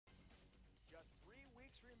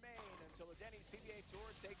weeks remain until the Denny's PBA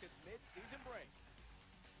Tour takes its mid-season break.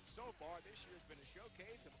 So far, this year's been a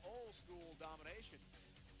showcase of old-school domination.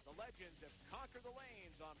 The legends have conquered the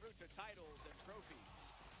lanes en route to titles and trophies,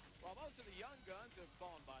 while most of the young guns have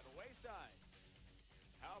fallen by the wayside.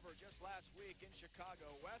 However, just last week in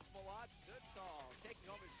Chicago, Wes Malott stood tall,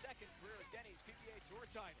 taking home his second career Denny's PBA Tour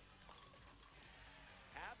title.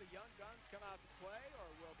 Have the young guns come out to play, or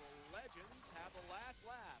will the legends have the last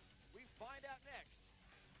laugh? We find out next.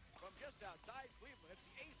 From just outside Cleveland, it's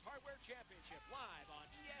the Ace Hardware Championship live on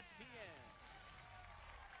ESPN.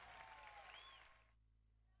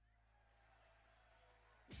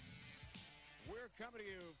 We're coming to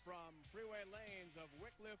you from Freeway lanes of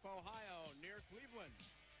Wickliffe, Ohio, near Cleveland,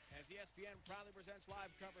 as ESPN proudly presents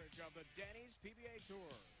live coverage of the Denny's PBA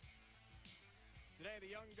Tour. Today,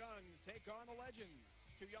 the young guns take on the legends,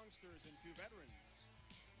 2 youngsters and 2 veterans.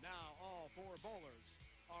 Now, all 4 bowlers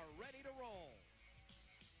are ready to roll.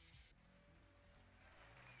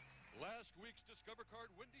 Last week's Discover Card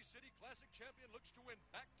Windy City Classic champion looks to win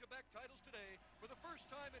back-to-back titles today for the first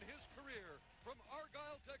time in his career. From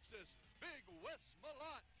Argyle, Texas, Big Wes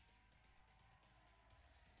Malott.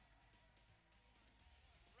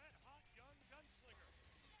 Red-hot young gunslinger.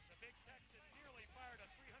 The Big Texan nearly fired a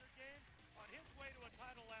 300 game on his way to a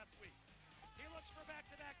title last week. He looks for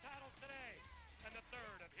back-to-back titles today, and the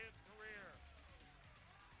 3rd of his career.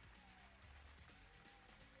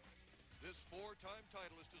 This 4-time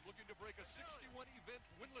titleist is looking to break a 61-event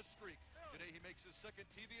winless streak. Today he makes his second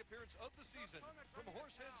TV appearance of the season. From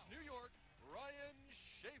Horseheads, New York, Ryan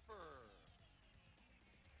Shafer.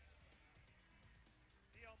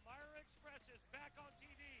 The Elmira Express is back on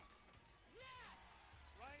TV. Yes!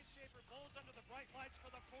 Ryan Shafer bowls under the bright lights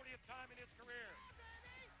for the 40th time in his career.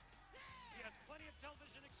 He has plenty of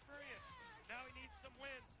television experience. Now he needs some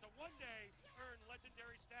wins to one day earn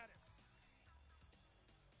legendary status.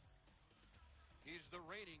 He's the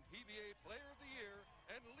reigning PBA Player of the Year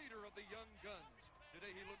and leader of the Young Guns. Today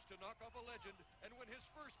he looks to knock off a legend and win his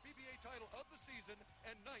first PBA title of the season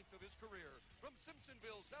and 9th of his career. From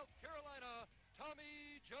Simpsonville, South Carolina,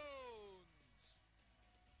 Tommy Jones.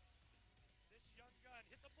 This young gun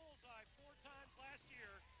hit the bullseye 4 times last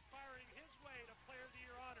year, firing his way to Player of the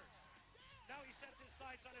Year honors. Now he sets his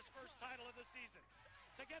sights on his first title of the season.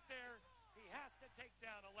 To get there, he has to take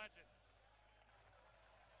down a legend.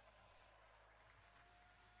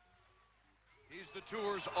 He's the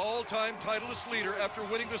tour's all-time titleist leader after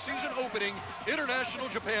winning the season-opening International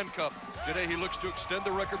Japan Cup. Today he looks to extend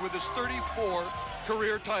the record with his 34th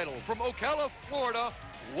career title. From Ocala, Florida,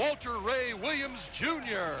 Walter Ray Williams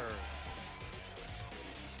Jr.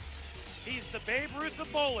 He's the Babe Ruth of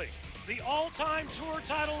bowling, the all-time tour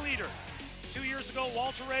title leader. 2 years ago,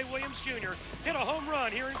 Walter Ray Williams Jr. hit a home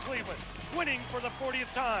run here in Cleveland, winning for the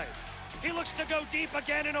 40th time. He looks to go deep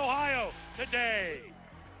again in Ohio today.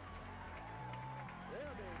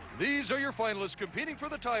 These are your finalists competing for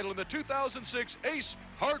the title in the 2006 Ace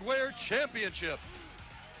Hardware Championship.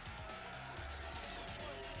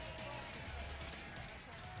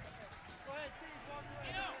 Go ahead, cheese, Walter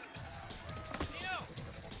Ray.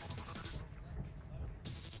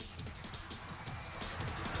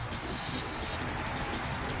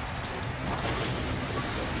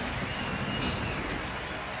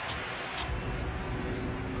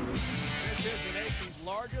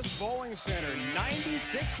 Largest bowling center,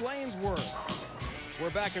 96 lanes worth. We're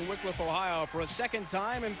back in Wickliffe, Ohio for a second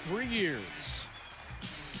time in 3 years.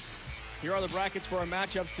 Here are the brackets for our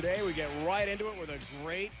matchups today. We get right into it with a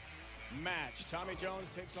great match. Tommy Jones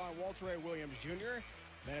takes on Walter Ray Williams Jr.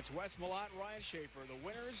 Then it's Wes Malott and Ryan Shafer. The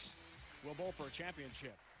winners will bowl for a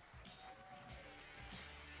championship.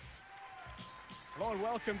 Hello and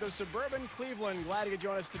welcome to suburban Cleveland. Glad you could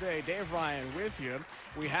join us today. Dave Ryan with you.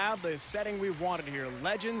 We have the setting we wanted here.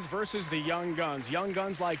 Legends versus the young guns. Young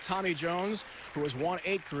guns like Tommy Jones, who has won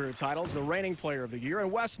 8 career titles, the reigning Player of the Year.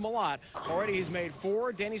 And Wes Malott, already he's made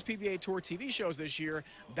 4 Denny's PBA Tour TV shows this year.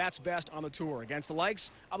 That's best on the tour. Against the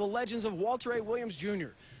likes of the legends of Walter Ray Williams Jr.,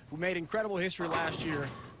 who made incredible history last year,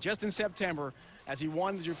 just in September, as he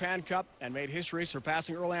won the Japan Cup and made history,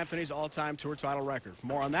 surpassing Earl Anthony's all-time tour title record. For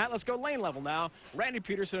more on that, let's go lane level now. Randy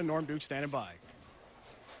Peterson and Norm Duke standing by.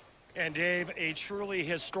 And Dave, a truly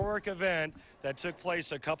historic event that took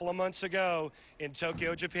place a couple of months ago in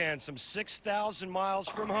Tokyo, Japan, some 6,000 miles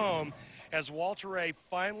from home, as Walter Ray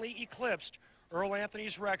finally eclipsed Earl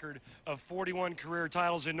Anthony's record of 41 career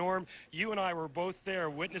titles. And Norm, you and I were both there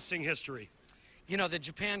witnessing history. You know, the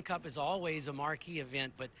Japan Cup is always a marquee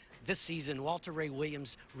event, but this season, Walter Ray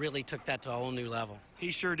Williams really took that to a whole new level.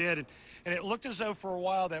 He sure did. And it looked as though for a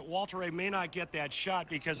while that Walter Ray may not get that shot,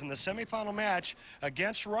 because in the semifinal match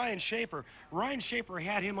against Ryan Shafer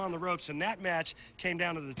had him on the ropes, and that match came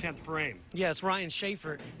down to the 10th frame. Yes, Ryan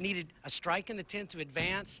Shafer needed a strike in the 10th to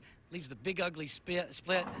advance, leaves the big ugly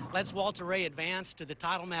split, lets Walter Ray advance to the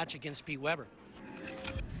title match against Pete Weber.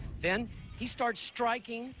 Then he starts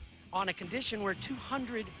striking on a condition where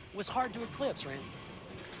 200 was hard to eclipse, Randy.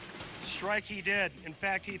 Strike he did. In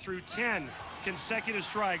fact, he threw 10 consecutive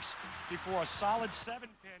strikes before a solid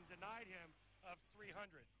 7-pin denied him of 300.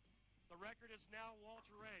 The record is now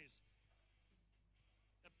Walter Ray's.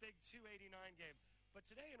 A big 289 game. But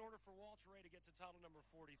today, in order for Walter Ray to get to title number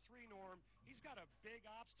 43, Norm, he's got a big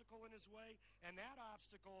obstacle in his way, and that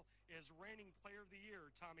obstacle is reigning Player of the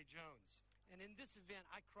Year, Tommy Jones. And in this event,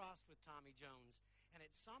 I crossed with Tommy Jones, and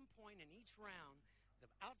at some point in each round,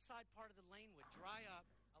 the outside part of the lane would dry up,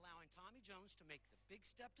 allowing Tommy Jones to make the big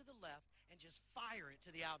step to the left and just fire it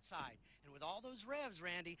to the outside. And with all those revs,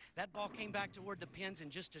 Randy, that ball came back toward the pins and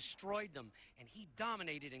just destroyed them. And he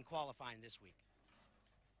dominated in qualifying this week.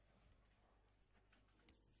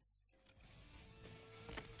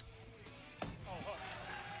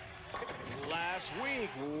 Last week,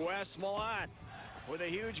 Wes Malott with a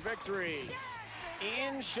huge victory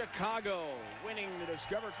in Chicago, winning the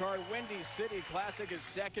Discover Card Windy City Classic, his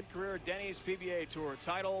second career Denny's PBA Tour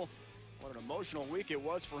title. What an emotional week it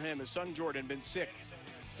was for him. His son Jordan been sick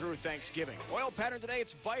through Thanksgiving. Oil pattern today,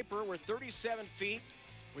 it's Viper. We're 37 feet.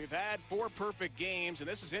 We've had 4 perfect games, and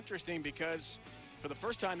this is interesting because for the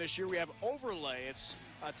first time this year we have overlay. It's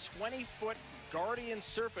a 20-foot Guardian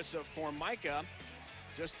surface of Formica,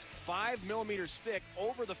 just 5 millimeters thick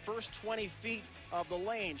over the first 20 feet of the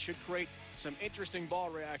lane. Should create some interesting ball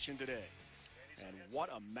reaction today. And what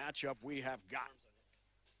a matchup we have got.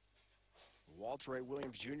 Walter Ray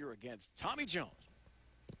Williams Jr. against Tommy Jones.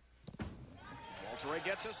 Walter Ray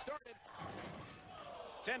gets us started.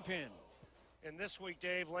 10-pin. And this week,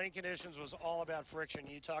 Dave, lane conditions was all about friction.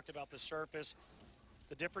 You talked about the surface.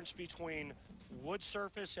 The difference between wood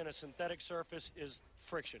surface and a synthetic surface is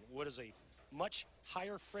friction. Wood is a much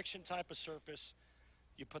higher friction type of surface.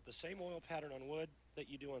 You put the same oil pattern on wood that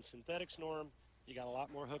you do on synthetics, Norm. You got a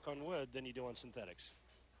lot more hook on wood than you do on synthetics.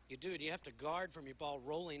 You do. You have to guard from your ball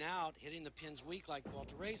rolling out, hitting the pins weak like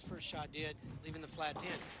Walter Ray's first shot did, leaving the flat 10.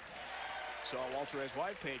 So Walter Ray's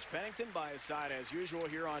wife, Paige Pennington, by his side as usual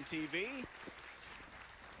here on TV.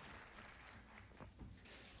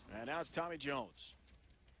 And now it's Tommy Jones.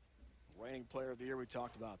 Reigning Player of the Year, we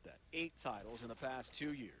talked about that. 8 titles in the past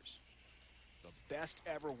 2 years. The best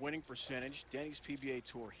ever winning percentage, Denny's PBA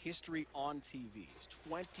Tour history on TV.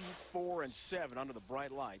 24-7 under the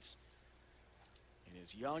bright lights in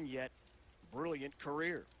his young yet brilliant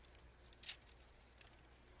career.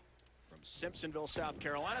 From Simpsonville, South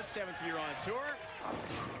Carolina, 7th year on tour.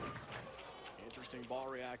 Interesting ball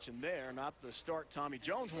reaction there. Not the start Tommy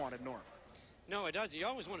Jones wanted, Norm. No, it doesn't. You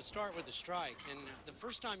always want to start with a strike. And the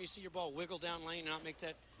first time you see your ball wiggle down lane and not make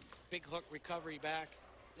that big hook recovery back,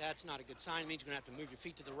 that's not a good sign. It means you're going to have to move your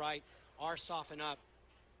feet to the right or soften up.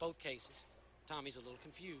 Both cases. Tommy's a little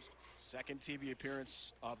confused. Second TV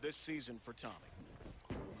appearance of this season for Tommy.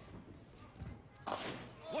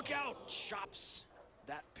 Look out! Chops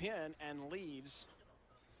that pin and leaves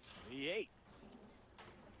the 8.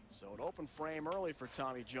 So an open frame early for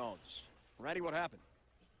Tommy Jones. Randy, what happened?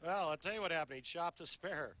 Well, I'll tell you what happened. He chopped a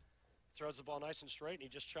spare. Throws the ball nice and straight, and he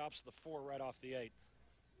just chops the 4 right off the 8.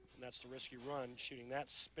 And that's the risky run, shooting that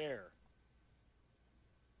spare.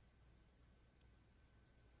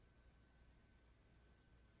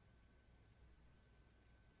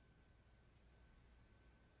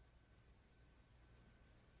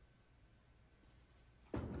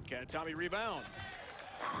 Can Tommy rebound?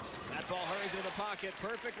 That ball hurries into the pocket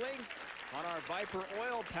perfectly on our Viper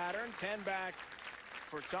oil pattern. 10 back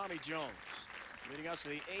for Tommy Jones. Leading us to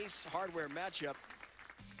the Ace Hardware matchup.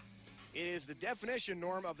 It is the definition,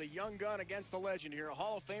 Norm, of the young gun against the legend here. A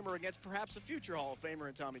Hall of Famer against perhaps a future Hall of Famer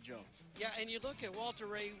in Tommy Jones. Yeah, and you look at Walter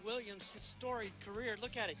Ray Williams' storied career.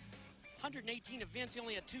 Look at it. 118 events, he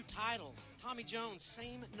only had 2 titles. Tommy Jones,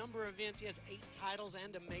 same number of events. He has 8 titles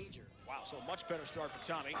and a major. Wow, so a much better start for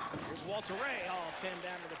Tommy. Here's Walter Ray, all 10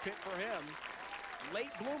 down to the pit for him.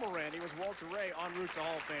 Late bloomer, Randy, was Walter Ray en route to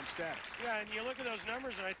Hall of Fame status. Yeah, and you look at those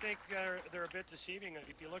numbers, and I think they're a bit deceiving.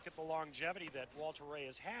 If you look at the longevity that Walter Ray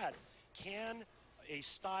has had, can a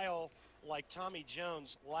style like Tommy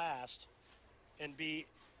Jones last and be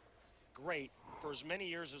great for as many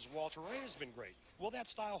years as Walter Ray has been great? Will that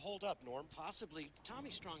style hold up, Norm? Possibly.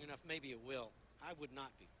 Tommy's strong enough, maybe it will. I would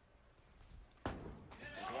not be.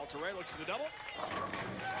 As Walter Ray looks for the double.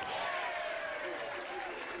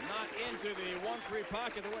 Not into the 1-3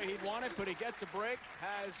 pocket the way he'd want it, but he gets a break,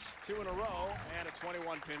 has 2 in a row, and a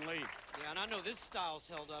 21-pin lead. Yeah, and I know this style's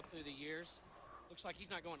held up through the years. Looks like he's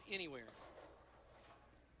not going anywhere.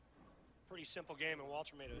 Pretty simple game, and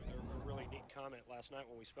Walter made a really neat comment last night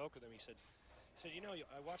when we spoke with him. He said, you know,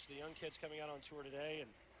 I watched the young kids coming out on tour today,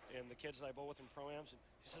 and the kids that I bowl with in pro-ams, and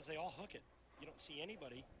he says they all hook it. You don't see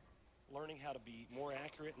anybody learning how to be more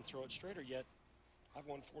accurate and throw it straighter, yet I've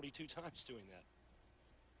won 42 times doing that.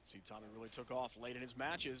 See, Tommy really took off late in his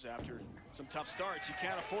matches after some tough starts. You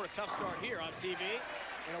can't afford a tough start here on TV.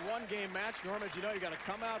 In a one-game match, Norm, as you know, you got to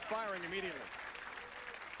come out firing immediately.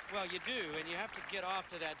 Well, you do, and you have to get off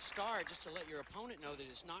to that start just to let your opponent know that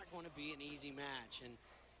it's not going to be an easy match. And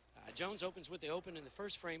Jones opens with the open in the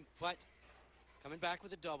first frame, but coming back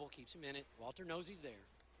with a double keeps him in it. Walter knows he's there.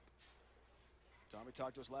 Tommy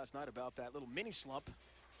talked to us last night about that little mini slump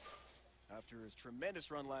after his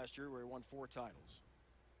tremendous run last year where he won 4 titles.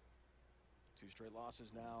 2 straight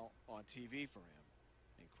losses now on TV for him,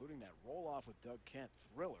 including that roll-off with Doug Kent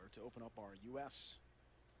thriller to open up our U.S.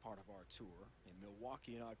 part of our tour in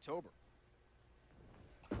Milwaukee in October.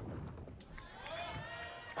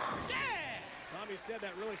 Yeah! Tommy said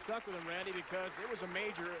that really stuck with him, Randy, because it was a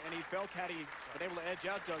major, and he felt had he been able to edge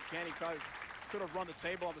out Doug Kent, he probably could have run the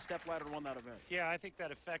table on the step ladder and won that event. Yeah, I think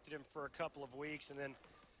that affected him for a couple of weeks, and then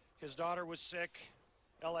his daughter was sick.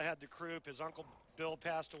 Ella had the croup. His uncle Bill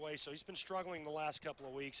passed away, so he's been struggling the last couple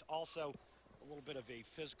of weeks. Also, a little bit of a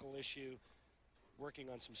physical issue, working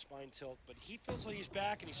on some spine tilt, but he feels like he's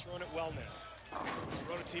back, and he's throwing it well now.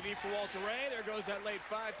 Road to TV for Walter Ray. There goes that late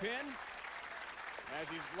 5-pin as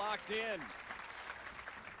he's locked in.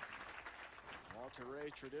 Walter Ray,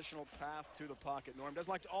 traditional path to the pocket. Norm doesn't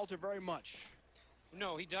like to alter very much.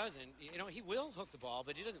 No, he doesn't. You know, he will hook the ball,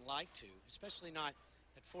 but he doesn't like to, especially not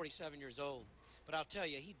at 47 years old. But I'll tell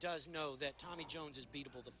you, he does know that Tommy Jones is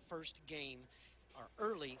beatable the first game or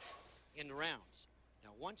early in the rounds. Now,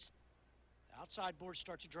 once the outside boards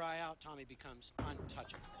start to dry out, Tommy becomes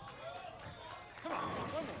untouchable. Come on,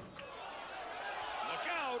 one more. Look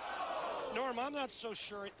out. Norm, I'm not so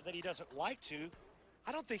sure that he doesn't like to.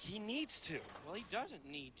 I don't think he needs to. Well, he doesn't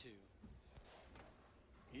need to.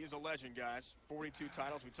 He is a legend, guys. 42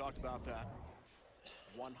 titles, we talked about that.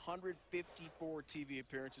 154 TV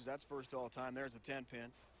appearances. That's first all time. There's a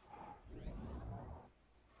 10-pin.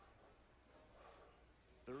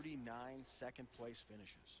 39 second-place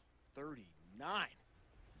finishes. 39.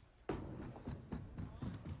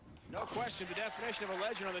 No question, the definition of a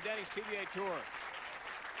legend on the Denny's PBA Tour.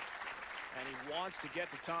 And he wants to get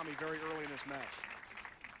to Tommy very early in this match.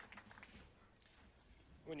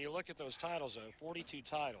 When you look at those titles, though, 42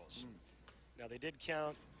 titles. Now, they did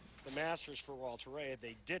count the Masters for Walter Ray.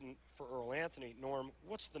 They didn't for Earl Anthony. Norm,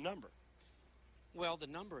 what's the number? Well, the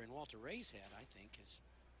number in Walter Ray's head, I think, is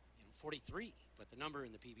 43. But the number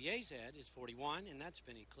in the PBA's head is 41, and that's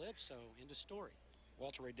been eclipsed, so end of story.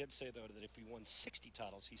 Walter Ray did say, though, that if he won 60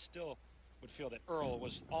 titles, he still would feel that Earl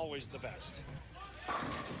was always the best. Oh,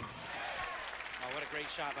 what a great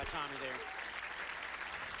shot by Tommy there.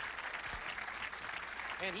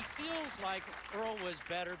 And he feels like Earl was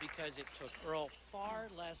better because it took Earl far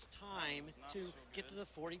less time to get to the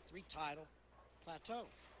 43 title plateau.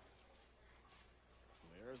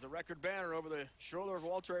 There's the record banner over the shoulder of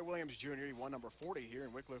Walter A. Williams Jr. He won number 40 here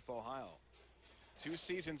in Wickliffe, Ohio, 2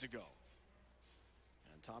 seasons ago.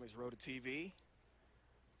 And Tommy's road to TV.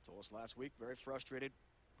 Told us last week, very frustrated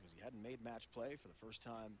because he hadn't made match play for the first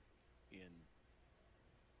time in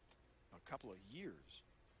a couple of years.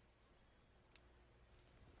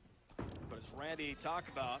 But as Randy talked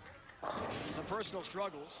about, some personal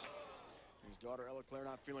struggles. His daughter Ella Claire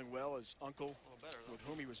not feeling well, his uncle, with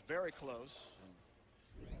whom he was very close, and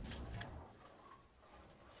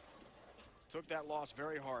took that loss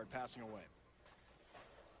very hard, passing away.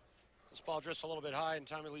 This ball drifts a little bit high, and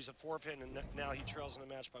Tommy leaves a 4-pin, and now he trails in the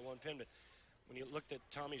match by 1 pin. But when you looked at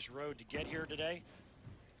Tommy's road to get here today,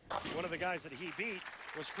 one of the guys that he beat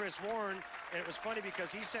was Chris Warren, and it was funny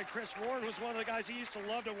because he said Chris Warren was one of the guys he used to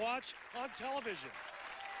love to watch on television.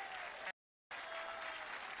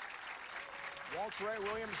 Walter A.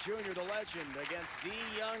 Williams Jr., the legend, against the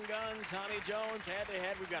young gun, Tommy Jones,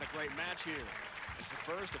 head-to-head. We've got a great match here. It's the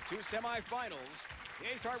first of 2 semifinals,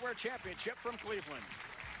 the Ace Hardware Championship from Cleveland.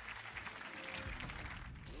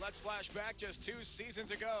 Let's flash back just 2 seasons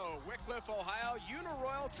ago. Wickliffe, Ohio,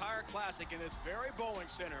 Uniroyal Tire Classic in this very bowling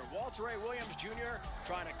center. Walter A. Williams Jr.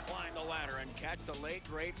 trying to climb the ladder and catch the late,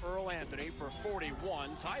 great Earl Anthony for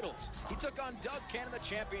 41 titles. He took on Doug Kent in the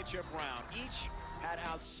championship round. Each had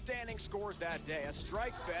outstanding scores that day. A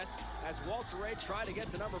strike fest as Walter A. tried to get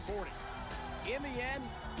to number 40. In the end,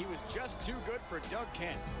 he was just too good for Doug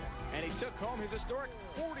Kent, and he took home his historic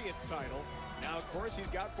 40th title. Now, of course, he's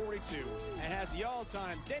got 42 and has the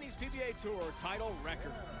all-time Denny's PBA Tour title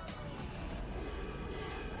record.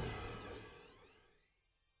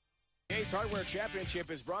 Ace Hardware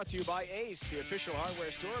Championship is brought to you by Ace, the official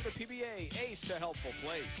hardware store of the PBA. Ace, the helpful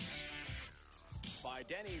place. By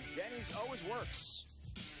Denny's. Denny's always works.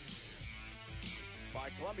 By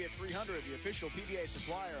Columbia 300, the official PBA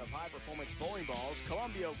supplier of high-performance bowling balls.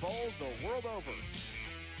 Columbia bowls the world over.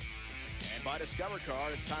 And by Discover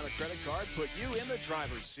Card, it's time a credit card put you in the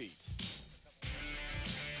driver's seat.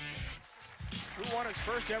 Who won his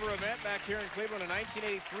first ever event back here in Cleveland in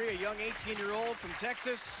 1983? A young 18-year-old from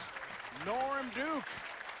Texas, Norm Duke.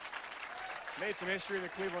 Made some history in the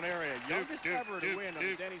Cleveland area. Youngest ever to win on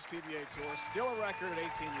the Denny's PBA Tour. Still a record at 18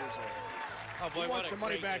 years old. Oh boy, who won some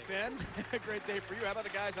money back then? A great day for you. How about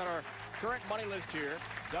the guys on our current money list here?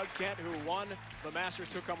 Doug Kent, who won the Masters,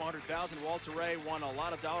 took home $100,000. Walter Ray won a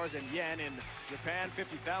lot of dollars in yen. In Japan,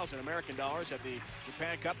 50,000 American dollars at the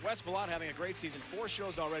Japan Cup. Wes Malott having a great season. 4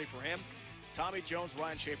 shows already for him. Tommy Jones,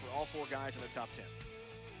 Ryan Shafer, all 4 guys in the top 10.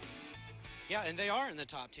 Yeah, and they are in the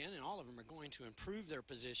top 10, and all of them are going to improve their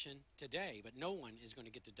position today. But no one is going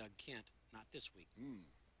to get to Doug Kent, not this week.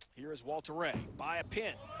 Here is Walter Ray by a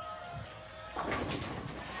pin.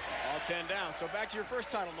 All 10 down. So back to your first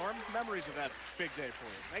title, Norm. Memories of that big day for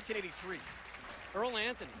you. 1983. Earl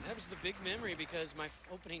Anthony. That was the big memory because my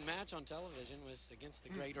opening match on television was against the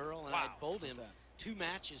great Earl, and I had bowled him 2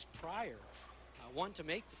 matches prior. One to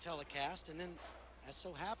make the telecast, and then, as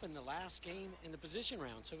so happened, the last game in the position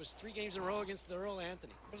round. So it was 3 games in a row against the Earl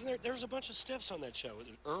Anthony. Wasn't there was a bunch of stiffs on that show.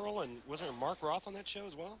 Earl, and wasn't there Mark Roth on that show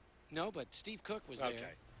as well? No, but Steve Cook was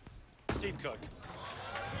there. Steve Cook.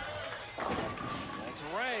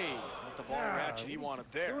 Walter Ray with the ball reaction he wanted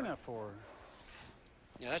there. Doing that for?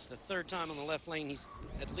 Yeah, that's the 3rd time on the left lane he's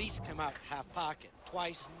at least come out half pocket.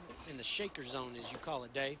 Twice in the shaker zone, as you call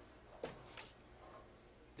it, Dave.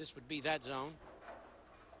 This would be that zone.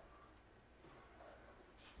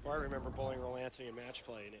 Well, I remember bowling Earl Anthony in match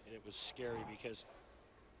play, and it was scary because,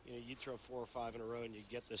 you know, you'd throw 4 or 5 in a row, and you'd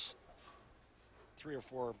get this 3 or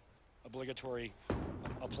 4 obligatory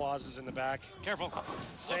applauses in the back. Careful.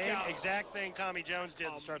 Same exact thing Tommy Jones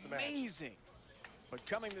did to start the match. Amazing. But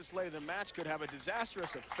coming this late in the match could have a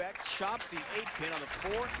disastrous effect. Chops the 8-pin on the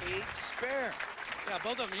 4-8 spare. Yeah,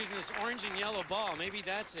 both of them using this orange and yellow ball. Maybe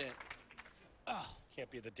that's it. Oh, can't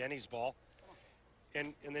be the Denny's ball.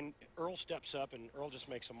 And then Earl steps up, and Earl just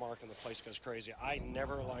makes a mark, and the place goes crazy. I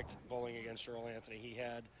never liked bowling against Earl Anthony. He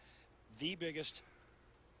had the biggest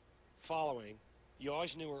following. You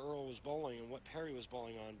always knew where Earl was bowling and what Perry was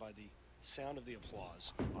bowling on by the sound of the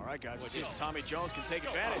applause. All right, guys, let's see if Tommy Jones can take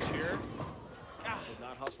advantage here. Did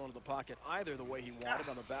not hustle into the pocket either the way he wanted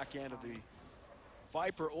on the back end of the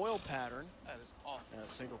Viper oil pattern. That is awful. And a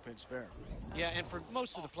single pin spare. Yeah, and for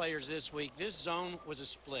most of the players this week, this zone was a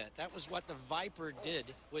split. That was what the Viper did,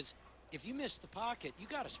 was if you missed the pocket, you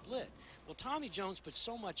got a split. Well, Tommy Jones put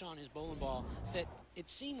so much on his bowling ball that it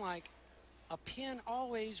seemed like a pin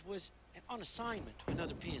always was on assignment to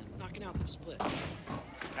another pin, knocking out the split.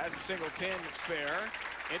 Has a single pin spare.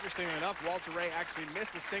 Interestingly enough, Walter Ray actually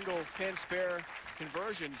missed the single pin spare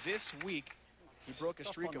conversion this week. He broke a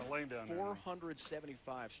streak of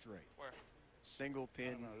 475 straight. Where? Single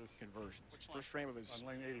pin conversions. First frame of his on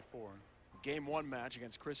lane 84. Game 1 match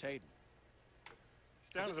against Chris Hayden.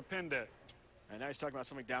 It's down to the pin deck. And now he's talking about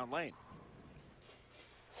something down lane.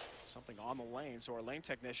 Something on the lane, so our lane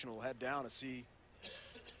technician will head down to see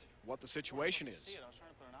what the situation is. I was trying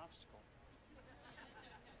to put an obstacle.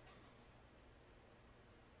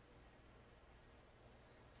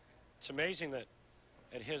 It's amazing that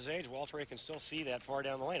at his age, Walter Ray can still see that far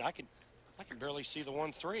down the lane. I can barely see the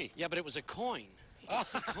 1-3. Yeah, but it was a coin. Oh.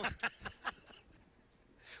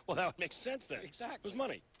 Well, that would make sense then. Exactly. It was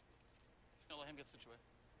money. Just gonna let him get situated.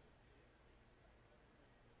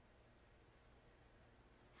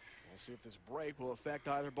 We'll see if this break will affect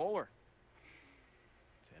either bowler.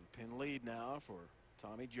 10-pin lead now for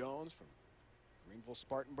Tommy Jones from Greenville,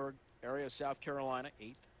 Spartanburg area, South Carolina,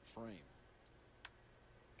 8th frame.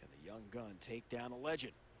 Can the young gun take down a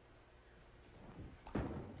legend?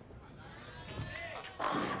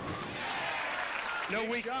 No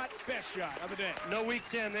weak shot, best shot of the day. No week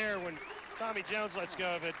 10 there. When Tommy Jones lets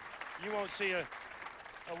go of it, you won't see a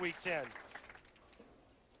week 10.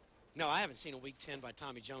 No, I haven't seen a week 10 by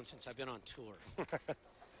Tommy Jones since I've been on tour.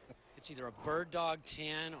 It's either a bird dog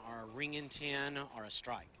 10 or a ring in 10 or a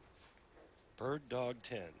strike. Bird dog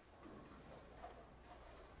 10.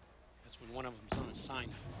 That's when one of them's on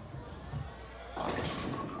assignment.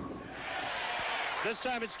 This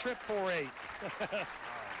time it's trip 4-8.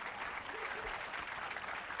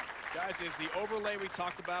 Guys, is the overlay we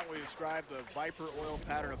talked about when we described the Viper oil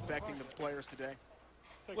pattern affecting the players today?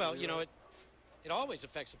 Well, you know, it always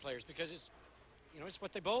affects the players because it's, you know, it's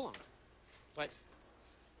what they bowl on. But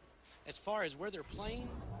as far as where they're playing,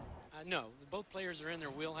 no, both players are in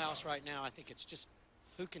their wheelhouse right now. I think it's just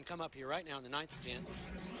who can come up here right now in the 9th and 10th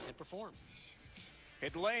and perform.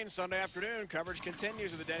 Hit the lane Sunday afternoon. Coverage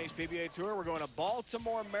continues of the Denny's PBA Tour. We're going to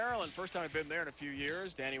Baltimore, Maryland. First time I've been there in a few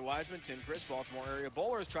years. Danny Wiseman, Tim Chris, Baltimore area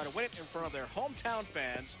bowlers try to win it in front of their hometown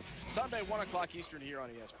fans. Sunday, 1 o'clock Eastern here on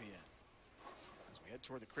ESPN. As we head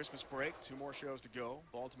toward the Christmas break, 2 more shows to go.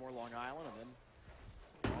 Baltimore, Long Island, and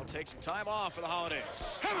then I'll take some time off for the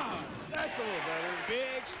holidays. Come on! That's a little better.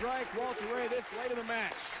 Big strike, Walter Ray, this late in the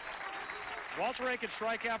match. Walter Ray can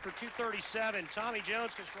strike out for 237. Tommy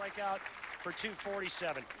Jones can strike out for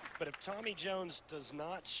 247. But if Tommy Jones does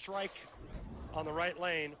not strike on the right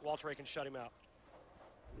lane, Walter Ray can shut him out.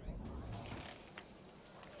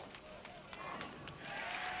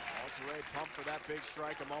 Walter Ray pumped for that big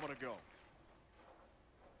strike a moment ago.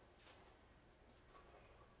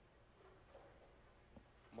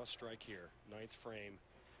 Must strike here. 9th frame.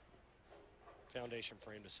 Foundation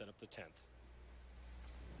frame to set up the 10th.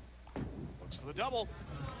 Looks for the double.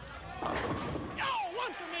 Oh,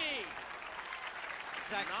 one for me!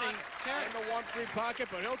 Exact same in the 1-3 pocket,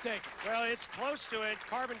 but he'll take it. Well, it's close to it.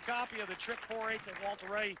 Carbon copy of the trip 4-8 that Walter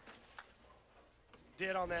Ray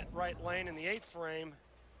did on that right lane in the 8th frame.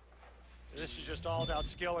 This is just all about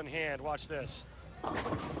skill in hand. Watch this.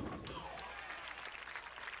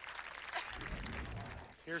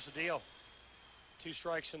 Here's the deal. 2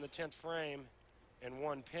 strikes in the 10th frame and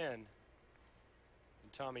 1 pin. And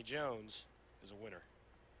Tommy Jones is a winner.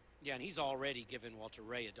 Yeah, and he's already given Walter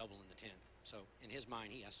Ray a double in the 10th. So in his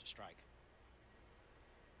mind, he has to strike.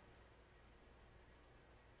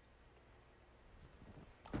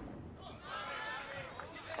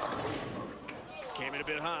 Came in a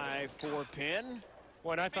bit high for pin.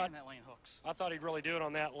 Well, and I thought that lane hooks. I thought he'd really do it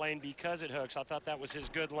on that lane because it hooks. I thought that was his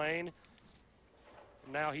good lane.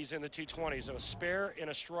 Now he's in the 220. So a spare and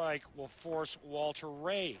a strike will force Walter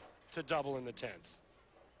Ray to double in the 10th.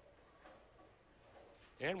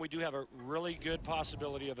 And we do have a really good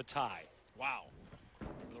possibility of a tie. Wow.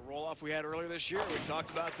 The roll-off we had earlier this year, we talked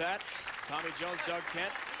about that. Tommy Jones, Doug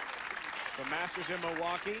Kent, the Masters in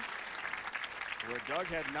Milwaukee, where Doug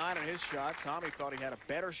had 9 on his shot. Tommy thought he had a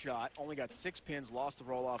better shot, only got 6 pins, lost the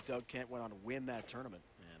roll-off. Doug Kent went on to win that tournament,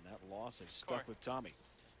 and that loss has stuck with Tommy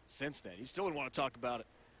since then. He still didn't want to talk about it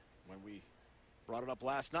when we brought it up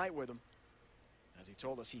last night with him. As he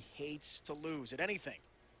told us, he hates to lose at anything.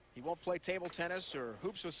 He won't play table tennis or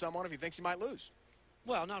hoops with someone if he thinks he might lose.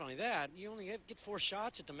 Well, not only that, you only get 4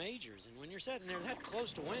 shots at the majors, and when you're sitting there that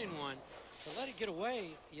close to winning one, to let it get away,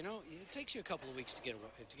 you know, it takes you a couple of weeks to get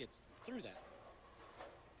through that.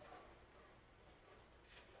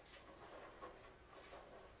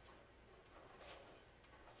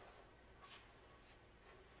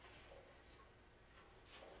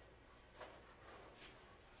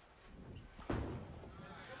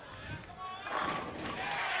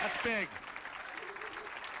 That's big.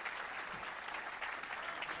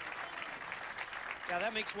 Yeah,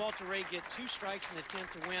 that makes Walter Ray get 2 strikes in the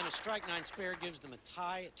 10th to win. A strike 9 spare gives them a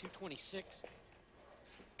tie at 226.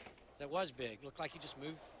 That was big. Looked like he just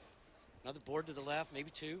moved another board to the left, maybe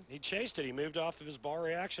 2. He chased it. He moved off of his ball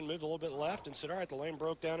reaction, moved a little bit left, and said, all right, the lane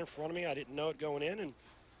broke down in front of me. I didn't know it going in, and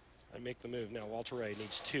I make the move. Now Walter Ray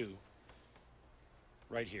needs 2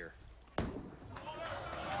 right here.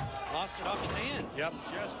 Lost it off his hand. Yep.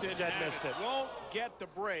 Just did Dead missed it. Won't get the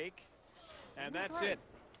break, and that's it.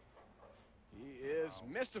 He is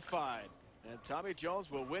mystified, and Tommy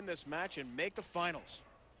Jones will win this match and make the finals.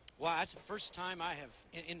 Wow, that's the first time I have,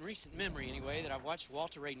 in recent memory anyway, that I've watched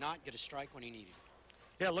Walter Ray not get a strike when he needed.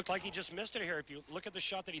 Yeah, it looked like he just missed it here. If you look at the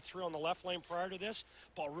shot that he threw on the left lane prior to this,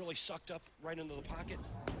 ball really sucked up right into the pocket.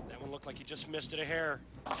 That one looked like he just missed it a hair.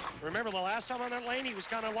 Remember the last time on that lane, he was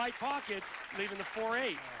kind of light pocket, leaving the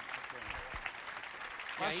 4-8.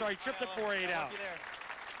 I'm sorry, he tripped the 4-8 out,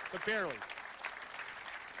 but barely.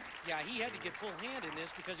 Yeah, he had to get full hand in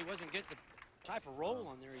this because he wasn't getting the type of roll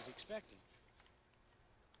on there he's expecting.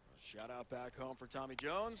 Shout out back home for Tommy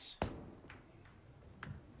Jones.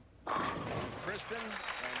 Kristen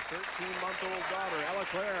and 13-month-old daughter Ella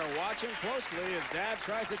Claire are watching closely as Dad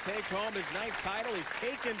tries to take home his 9th title. He's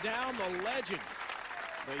taken down the legend,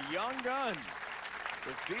 the young gun.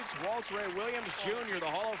 Defeats Walter Ray Williams Jr., the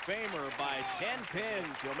Hall of Famer, by 10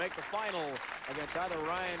 pins. He'll make the final against either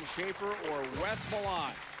Ryan Shafer or Wes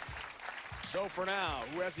Malott. So for now,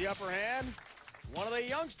 who has the upper hand? one of the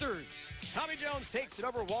youngsters. Tommy Jones takes it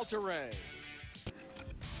over Walter Ray.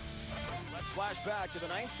 Let's flash back to the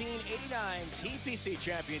 1989 TPC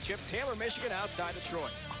Championship, Taylor, Michigan, outside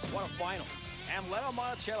Detroit. What a final. Malott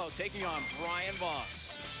Monticello taking on Brian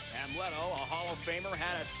Voss. Malott, a Hall of Famer,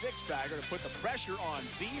 had a six-bagger to put the pressure on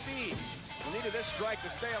BB. He needed this strike to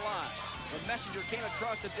stay alive. The messenger came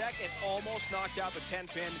across the deck and almost knocked out the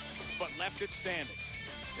 10-pin, but left it standing.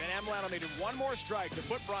 Then Malott needed one more strike to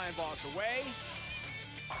put Brian Voss away,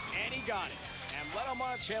 and he got it. Malott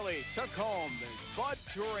Monticello took home the Bud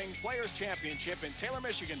Touring Players Championship in Taylor,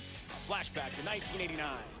 Michigan. A flashback to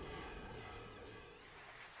 1989.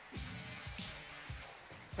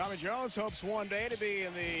 Tommy Jones hopes one day to be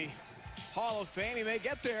in the Hall of Fame. He may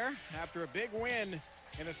get there after a big win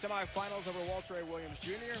in the semifinals over Walter A. Williams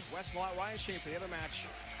Jr. Wes Malott, Ryan Shafer, the other match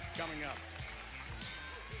coming up.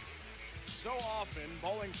 So often,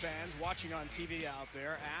 bowling fans watching on TV out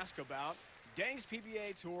there ask about Denny's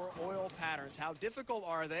PBA Tour oil patterns. How difficult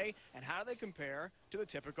are they, and how do they compare to the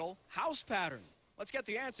typical house pattern? Let's get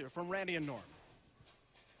the answer from Randy and Norm.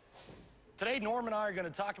 Today, Norm and I are going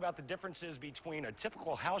to talk about the differences between a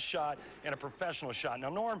typical house shot and a professional shot. Now,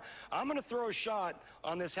 Norm, I'm going to throw a shot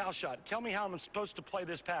on this house shot. Tell me how I'm supposed to play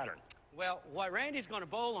this pattern. Well, what Randy's going to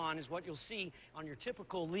bowl on is what you'll see on your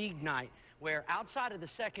typical league night, where outside of the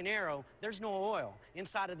second arrow, there's no oil.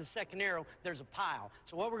 Inside of the second arrow, there's a pile.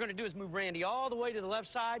 So what we're going to do is move Randy all the way to the left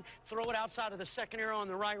side, throw it outside of the second arrow on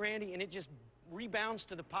the right, Randy, and it just rebounds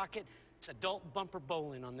to the pocket. It's adult bumper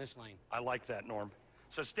bowling on this lane. I like that, Norm.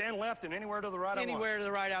 So stand left and anywhere to the right. Anywhere to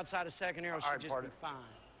the right outside of second arrow should just be fine.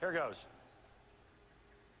 Here goes.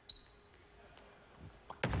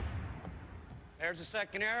 There's the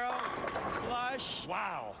second arrow. Flush.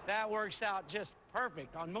 Wow. That works out just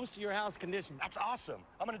perfect on most of your house conditions. That's awesome.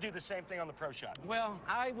 I'm going to do the same thing on the pro shot. Well,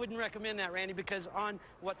 I wouldn't recommend that, Randy, because on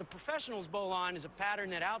what the professionals bowl on is a pattern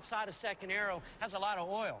that outside of second arrow has a lot of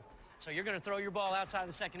oil. So you're going to throw your ball outside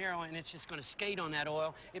the second arrow, and it's just going to skate on that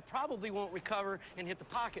oil. It probably won't recover and hit the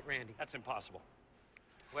pocket, Randy. That's impossible.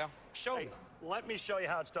 Well, show me. Let me show you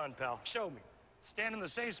how it's done, pal. Show me. Stand in the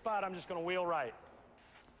same spot. I'm just going to wheel right.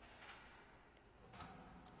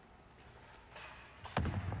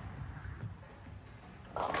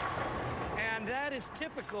 And that is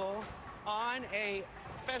typical on a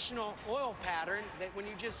professional oil pattern, that when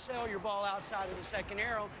you just sail your ball outside of the second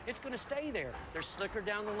arrow, it's going to stay there. They're slicker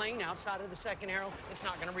down the lane outside of the second arrow. It's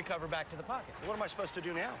not going to recover back to the pocket. What am I supposed to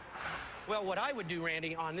do now? Well, what I would do,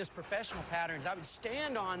 Randy, on this professional pattern is I would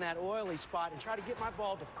stand on that oily spot and try to get my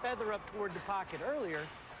ball to feather up toward the pocket earlier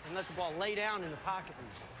and let the ball lay down in the pocket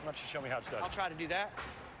region. Why don't you show me how it's done? I'll try to do that.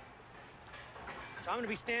 So I'm going to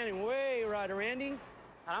be standing way right, Randy, and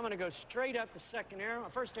I'm going to go straight up the second arrow,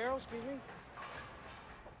 first arrow, excuse me.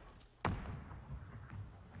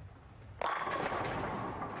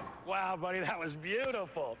 Wow, buddy, that was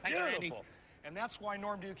beautiful. Thank you, Randy. Beautiful. And that's why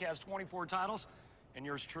Norm Duke has 24 titles, and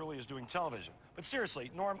yours truly is doing television. But seriously,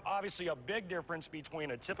 Norm, obviously a big difference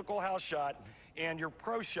between a typical house shot and your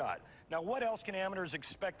pro shot. Now, what else can amateurs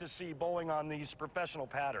expect to see bowling on these professional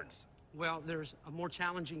patterns? Well, there's a more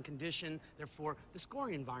challenging condition, therefore the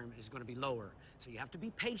scoring environment is going to be lower. So you have to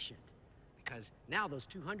be patient, because now those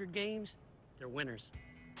 200 games, they're winners.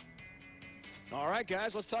 All right,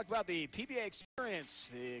 guys, let's talk about the PBA experience,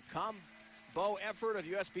 the combo effort of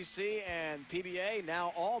USBC and PBA.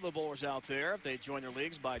 Now all the bowlers out there, if they join their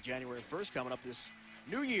leagues by January 1st, coming up this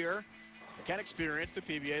new year, can experience the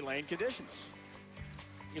PBA lane conditions.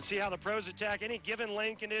 You can see how the pros attack any given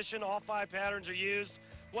lane condition. All 5 patterns are used.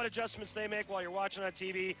 What adjustments they make while you're watching on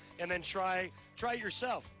TV, and then try it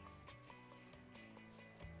yourself.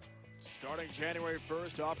 Starting January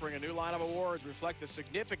 1st, offering a new line of awards reflect the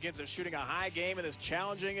significance of shooting a high game in this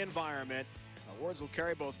challenging environment. Awards will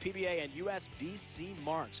carry both PBA and USBC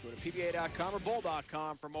marks. Go to PBA.com or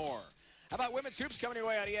Bowl.com for more. How about women's hoops coming your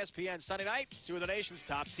way on ESPN Sunday night? 2 of the nation's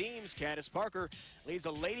top teams. Candace Parker leads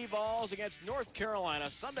the Lady Vols against North Carolina.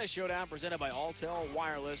 Sunday showdown presented by Alltel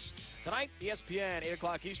Wireless. Tonight, ESPN, 8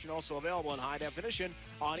 o'clock Eastern, also available in high definition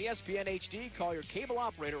on ESPN HD. Call your cable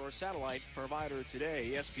operator or satellite provider today.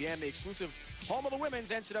 ESPN, the exclusive home of the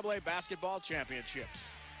Women's NCAA Basketball Championship.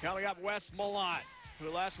 Coming up, Wes Malott, who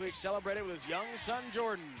last week celebrated with his young son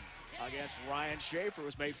Jordan against Ryan Shafer,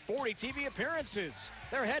 who's made 40 TV appearances.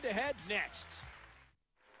 They're head-to-head next.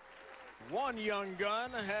 One young gun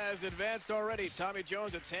has advanced already. Tommy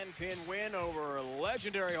Jones, a 10-pin win over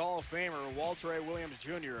legendary Hall of Famer Walter A. Williams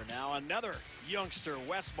Jr. Now another youngster,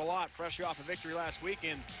 Wes Malott, fresh off a victory last week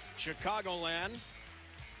in Chicagoland,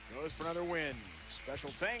 goes for another win. Special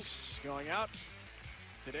thanks going out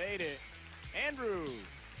today to Andrew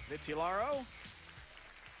Vittilaro,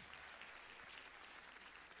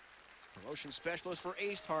 Promotion specialist for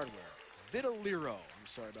Ace Hardware, Vitaliro. I'm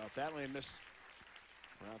sorry about that. Let me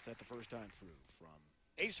mispronounce that the first time through. From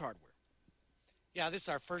Ace Hardware. Yeah, this is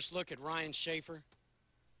our first look at Ryan Shafer.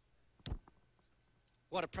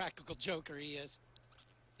 What a practical joker he is.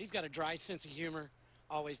 He's got a dry sense of humor,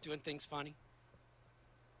 always doing things funny.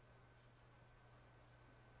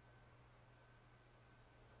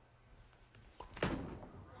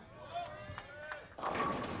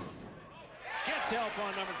 Gets help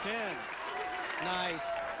on number 10. Nice.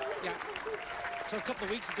 Yeah. So a couple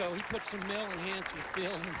of weeks ago, he put some mill enhancement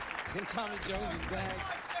pills in Tommy Jones's bag.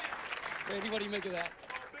 Randy, what do you make of that?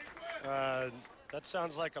 That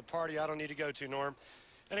sounds like a party I don't need to go to, Norm.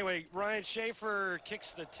 Anyway, Ryan Shafer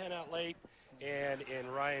kicks the 10 out late, and in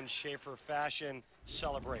Ryan Shafer fashion,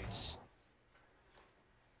 celebrates.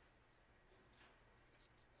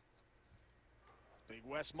 Big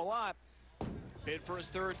Wes Malott, bid for his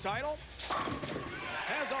third title,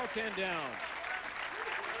 has all 10 down.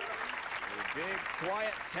 A big,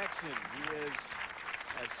 quiet Texan. He is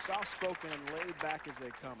as soft-spoken and laid back as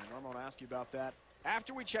they come. And Norm, I want to ask you about that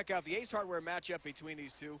after we check out the Ace Hardware matchup between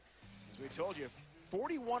these two. As we told you,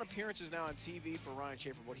 41 appearances now on TV for Ryan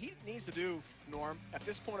Shafer. What he needs to do, Norm, at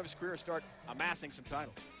this point of his career, is start amassing some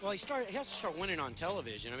titles. Well, he has to start winning on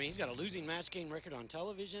television. I mean, he's got a losing match game record on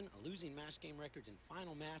television, a losing match game record in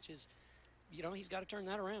final matches. You know, he's got to turn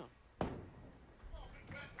that around.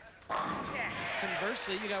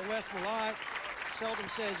 Conversely, you got Wes Malott. Seldom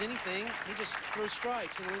says anything. He just throws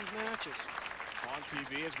strikes and wins matches. On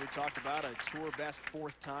TV, as we talked about, a tour best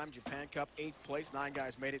fourth time, Japan Cup 8th place. 9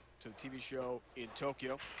 guys made it to the TV show in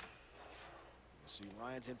Tokyo. You'll see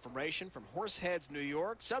Ryan's information from Horseheads, New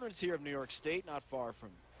York, southern tier of New York State, not far from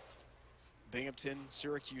Binghamton,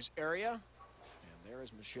 Syracuse area. And there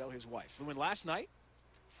is Michelle, his wife. Flew in last night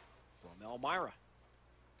from Elmira,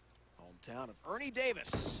 hometown of Ernie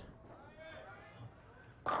Davis.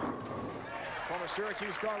 Former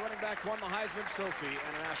Syracuse star running back won the Heisman Trophy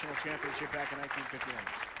and a national championship back in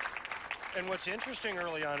 1959. And what's interesting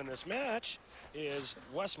early on in this match is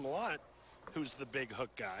Wes Malott, who's the big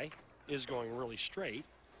hook guy, is going really straight.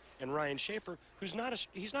 And Ryan Shafer, who's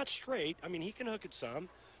he's not straight. I mean, he can hook it some,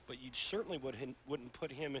 but you certainly wouldn't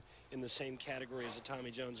put him in the same category as a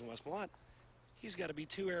Tommy Jones and Wes Malott. He's got to be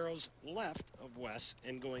 2 arrows left of Wes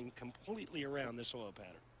and going completely around this oil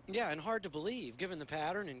pattern. Yeah, and hard to believe, given the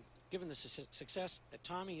pattern and given the success that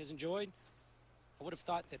Tommy has enjoyed. I would have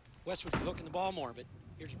thought that Wes would be hooking the ball more, but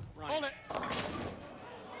here's Ryan. Hold it.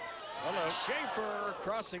 Hello. Shafer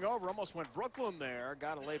crossing over, almost went Brooklyn there.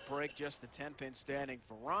 Got a late break, just the 10-pin standing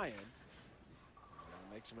for Ryan.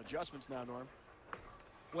 Make some adjustments now, Norm.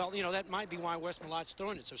 Well, you know, that might be why Wes Malott's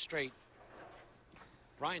throwing it so straight.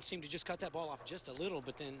 Ryan seemed to just cut that ball off just a little,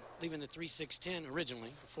 but then leaving the 3-6-10 originally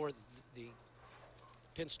before the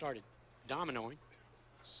pin started dominoing.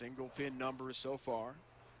 Single pin numbers so far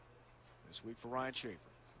this week for Ryan Shafer.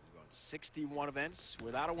 He's gone 61 events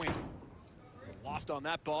without a win. Loft on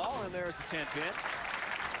that ball, and there's the 10 pin.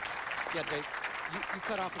 Yeah, Dave, you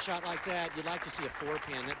cut off a shot like that, you'd like to see a 4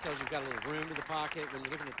 pin. That tells you you've got a little room to the pocket. When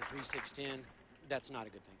you're looking at the 3-6-10, that's not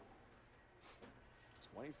a good thing.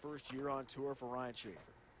 21st year on tour for Ryan Shafer.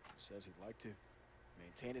 He says he'd like to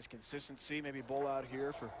maintain his consistency, maybe bowl out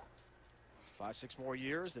here for 5-6 more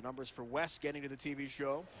years. The numbers for Wes getting to the TV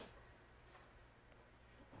show.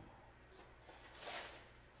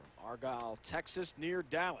 From Argyle, Texas, near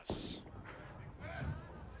Dallas.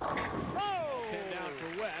 Oh! 10 down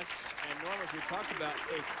for Wes. And Norm, as we talked about,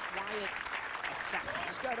 a quiet assassin.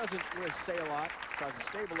 This guy doesn't really say a lot. Tries to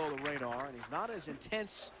stay below the radar, and he's not as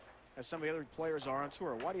intense as some of the other players are on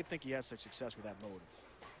tour. Why do you think he has such success with that motive?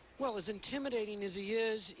 Well, as intimidating as he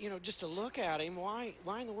is, you know, just to look at him, why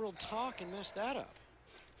in the world talk and mess that up?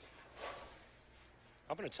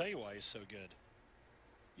 I'm going to tell you why he's so good.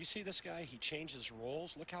 You see this guy, he changes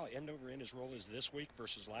roles. Look how end over end his role is this week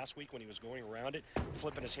versus last week when he was going around it,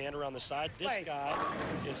 flipping his hand around the side. This guy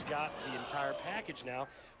has got the entire package now.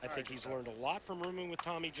 I think he's learned a lot from rooming with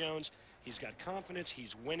Tommy Jones. He's got confidence,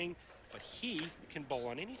 he's winning, but he can bowl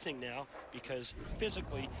on anything now because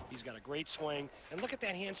physically he's got a great swing. And look at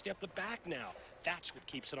that hand step the back now. That's what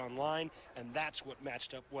keeps it on line, and that's what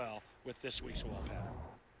matched up well with this week's oil pattern.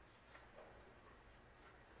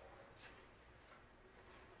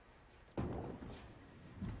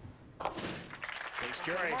 Takes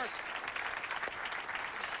care of the mark.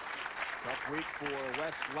 Tough week for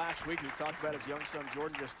Wes last week. We talked about his young son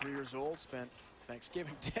Jordan, just 3 years old, spent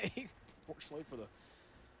Thanksgiving Day, fortunately for the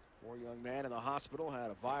poor young man in the hospital,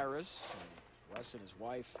 had a virus. And Wes and his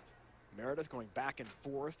wife Meredith going back and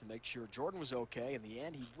forth to make sure Jordan was okay. In the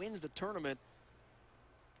end, he wins the tournament,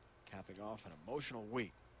 capping off an emotional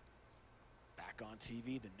week. back on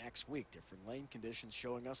TV the next week. Different lane conditions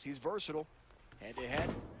showing us he's versatile. Head-to-head,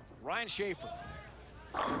 Ryan Shafer,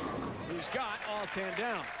 who's got all 10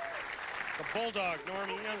 down. The Bulldog, Norm,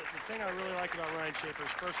 you know, the thing I really like about Ryan Shafer is,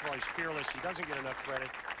 first of all, he's fearless. He doesn't get enough credit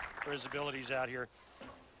for his abilities out here.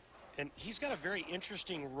 And he's got a very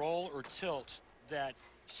interesting roll or tilt that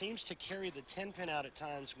seems to carry the 10-pin out at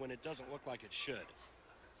times when it doesn't look like it should.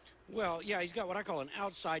 Well, yeah, he's got what I call an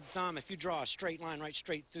outside thumb. If you draw a straight line right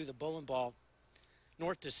straight through the bowling ball,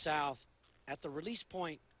 north to south, at the release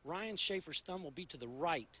point, Ryan Shafer's thumb will be to the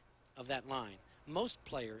right of that line. Most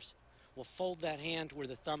players will fold that hand where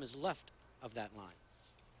the thumb is left of that line.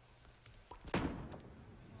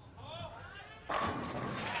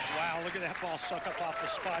 Wow, look at that ball suck up off the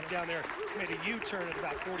spot down there. Made a U-turn at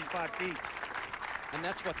about 45 feet. And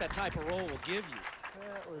that's what that type of roll will give you.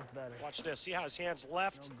 That was better. Watch this. See how his hand's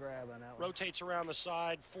left? No grab on that one. Rotates around the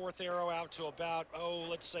side, fourth arrow out to about, oh,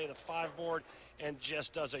 let's say the 5 board, and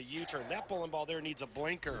just does a U-turn. That bowling ball there needs a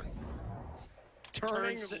blinker.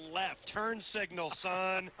 Turning left. Turn signal,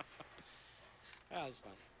 son. That was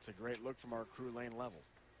fun. It's a great look from our crew lane level.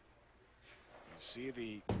 You see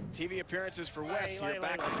the TV appearances for Wes here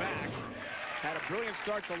back to back. Had a brilliant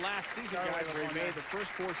start to last season, guys, where he made the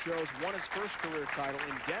first 4 shows, won his first career title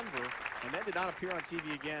in Denver, and then did not appear on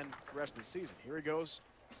TV again the rest of the season. Here he goes,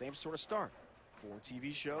 same sort of start. 4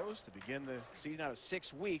 TV shows to begin the season out of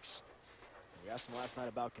 6 weeks. We asked him last night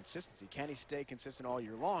about consistency. Can he stay consistent all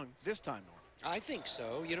year long this time, Norm? I think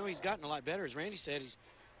so. You know, he's gotten a lot better. As Randy said, he's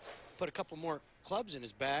put a couple more clubs in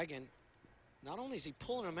his bag, and not only is he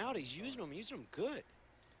pulling them out, he's using them good.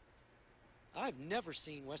 I've never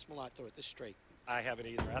seen Wes Malott throw it this straight. I haven't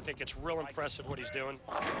either. I think it's real impressive what he's doing.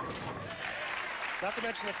 Not to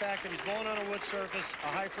mention the fact that he's bowling on a wood surface, a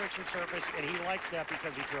high friction surface, and he likes that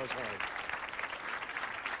because he throws hard.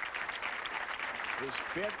 His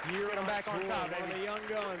 5th year back on top, one of the young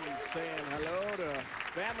guns saying hello to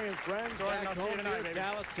family and friends back home here in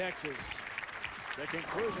Dallas, Texas. The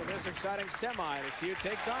conclusion of this exciting semi to see who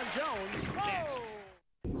takes on Jones next.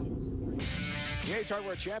 The Ace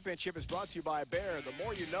Hardware Championship is brought to you by Bear. The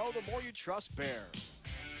more you know, the more you trust Bear.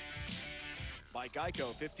 By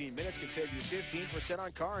Geico, 15 minutes can save you 15%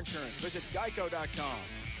 on car insurance. Visit geico.com.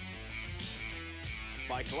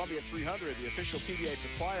 By Columbia 300, the official PBA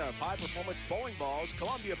supplier of high-performance bowling balls.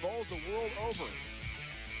 Columbia bowls the world over.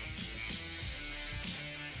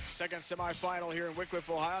 Second semifinal here in Wickliffe,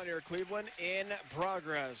 Ohio, near Cleveland, in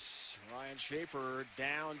progress. Ryan Shafer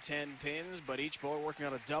down 10 pins, but each bowler working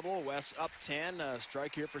on a double. Wes up 10.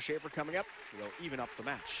 Strike here for Shafer coming up. Will even up the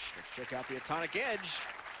match. Let's check out the Atonic Edge.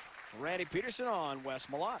 Randy Peterson on Wes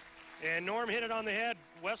Malott. And Norm hit it on the head.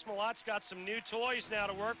 Wes Malott's got some new toys now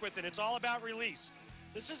to work with, and it's all about release.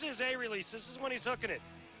 This is his A release. This is when he's hooking it.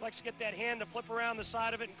 He likes to get that hand to flip around the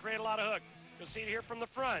side of it and create a lot of hook. You'll see it here from the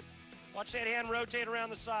front. Watch that hand rotate around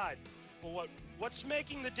the side. Well, what's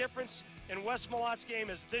making the difference in Wes Malott's game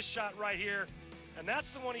is this shot right here, and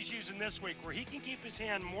that's the one he's using this week, where he can keep his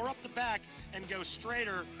hand more up the back and go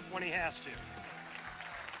straighter when he has to.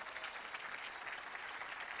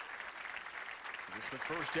 This is the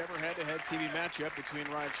first ever head-to-head TV matchup between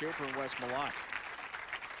Ryan Shafer and Wes Malott.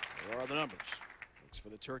 There are the numbers. Looks for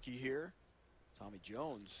the turkey here. Tommy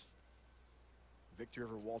Jones. Victory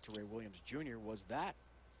over Walter Ray Williams Jr. was that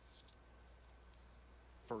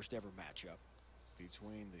first ever matchup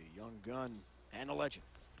between the young gun and the legend.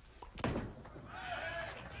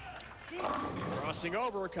 Crossing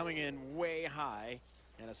over, coming in way high,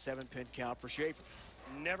 and a 7-pin count for Shafer.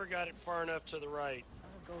 Never got it far enough to the right.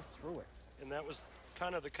 Go through it. And that was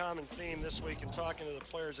kind of the common theme this week in talking to the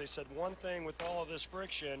players. They said one thing with all of this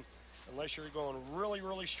friction, unless you're going really,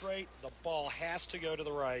 really straight, the ball has to go to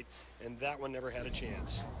the right, and that one never had a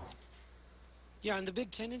chance. Yeah, and the big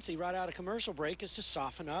tendency right out of commercial break is to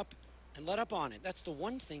soften up and let up on it. That's the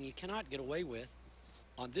one thing you cannot get away with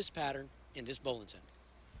on this pattern in this bowling center.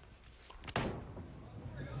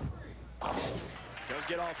 Does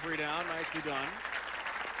get all 3 down. Nicely done.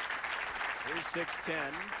 3-6-10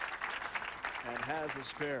 and has the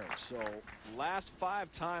spare. So last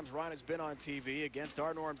 5 times Ryan has been on TV against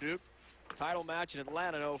our Norm Duke. Title match in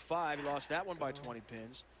Atlanta in 05. He lost that one by 20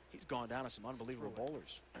 pins. He's gone down to some unbelievable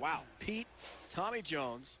bowlers. Wow. Pete, Tommy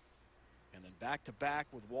Jones, and then back-to-back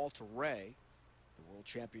with Walter Ray. The World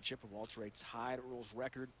Championship of Walter Ray tied Earl's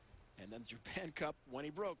record, and then the Japan Cup when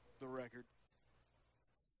he broke the record.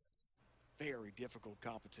 Very difficult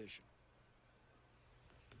competition.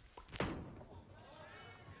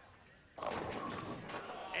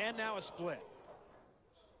 And now a split.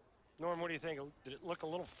 Norm, what do you think? Did it look a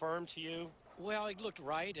little firm to you? Well, it looked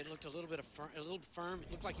right. It looked a little bit firm. It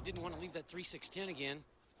looked like he didn't want to leave that 3-6-10 again.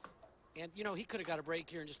 And, you know, he could have got a break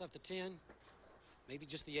here and just left the 10. Maybe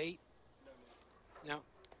just the 8. No,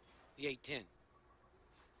 the 8-10.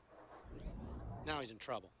 Now he's in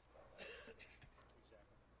trouble.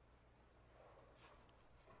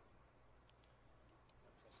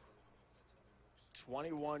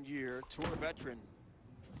 21-year tour veteran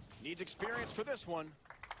needs experience for this one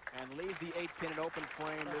and leaves the 8-pin and open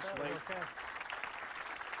frame this late.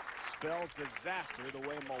 Spells disaster the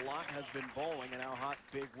way Malott has been bowling and how hot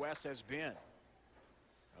Big Wes has been.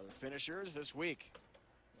 Other finishers this week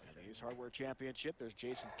at the Ace Hardware Championship. There's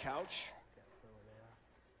Jason Couch.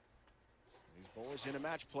 These bowlers in a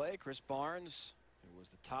match play. Chris Barnes, who was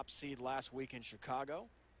the top seed last week in Chicago.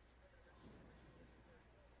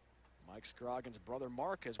 Mike Scroggins' brother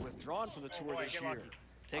Mark has withdrawn from the tour this year,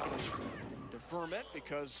 taking a deferment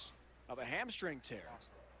because of a hamstring tear.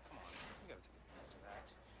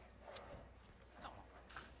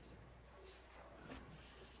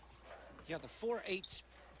 Yeah, the 4-8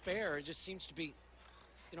 spare just seems to be,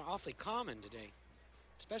 you know, awfully common today,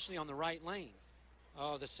 especially on the right lane.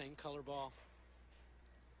 Oh, the same color ball.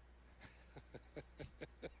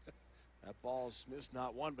 That ball's missed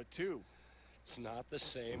not one but two. It's not the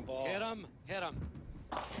same ball. Hit him, hit him.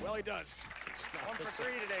 Well, he does. It's not 1 the for same.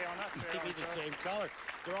 3 today on that straight Maybe the same color.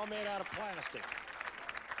 They're all made out of plastic.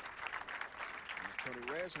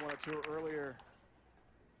 Tony Reyes won a tour earlier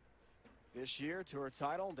this year, tour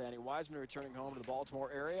title. Danny Wiseman returning home to the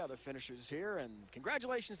Baltimore area. Other finishers here, and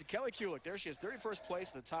congratulations to Kelly Kulick. There she is, 31st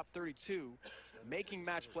place in the top 32, making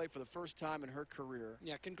match play for the first time in her career.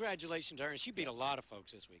 Yeah, congratulations to her, and she beat a lot of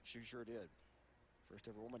folks this week. She sure did. First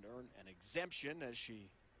ever woman to earn an exemption as she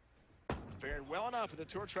fared well enough at the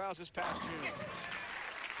tour trials this past June.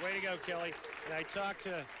 Way to go, Kelly. And I talked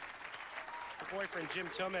to her boyfriend, Jim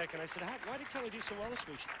Tomek, and I said, why did Kelly do so well this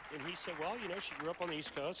week? And he said, well, you know, she grew up on the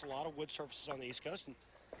East Coast, a lot of wood surfaces on the East Coast, and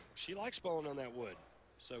she likes bowling on that wood.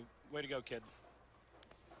 So, way to go, kid.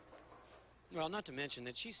 Well, not to mention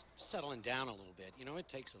that she's settling down a little bit. You know, it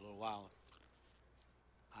takes a little while,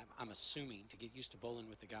 I'm assuming, to get used to bowling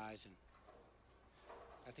with the guys, and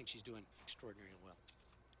I think she's doing extraordinarily well.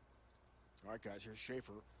 All right, guys, here's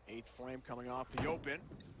Shafer. 8th frame coming off the open.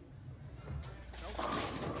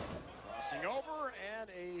 Crossing over and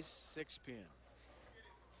a 6-pin.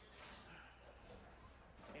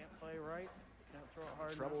 Can't play right. Can't throw it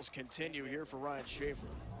hard Troubles continue here for Ryan Shafer.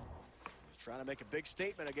 He's trying to make a big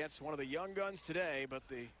statement against one of the young guns today, but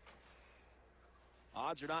the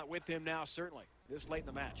odds are not with him now, certainly, this late in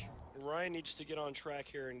the match. Ryan needs to get on track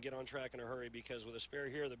here and get on track in a hurry, because with a spare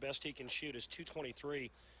here, the best he can shoot is 223.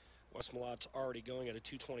 Wes Malott's already going at a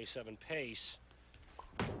 227 pace.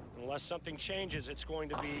 Unless something changes, it's going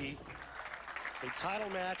to be a title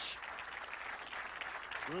match.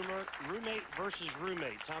 Roommate versus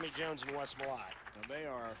roommate, Tommy Jones and Wes Malott. Now they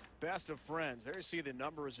are best of friends. There you see the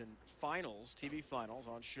numbers in finals, TV finals,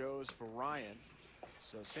 on shows for Ryan.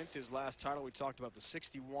 So since his last title, we talked about the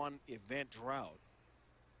 61 event drought.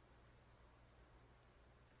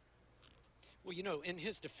 Well, you know, in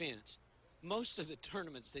his defense, most of the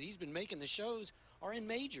tournaments that he's been making the shows are in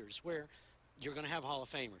majors where you're going to have Hall of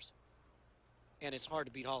Famers. And it's hard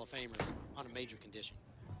to beat Hall of Famers on a major condition.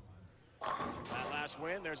 That last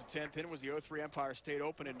win, there's a 10-pin, was the 03 Empire State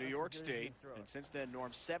Open in New York State. And since then,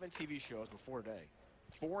 Norm, 7 TV shows before today.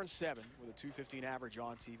 4 and 7 with a 215 average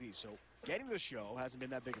on TV. So getting to the show hasn't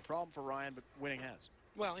been that big a problem for Ryan, but winning has.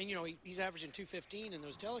 Well, and you know, he's averaging 215 in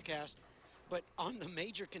those telecasts. But on the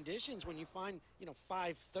major conditions, when you find, you know,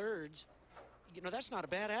 5/3, you know, that's not a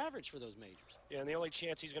bad average for those majors. Yeah, and the only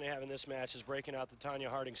chance he's going to have in this match is breaking out the Tanya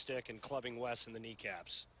Harding stick and clubbing Wes in the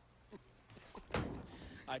kneecaps.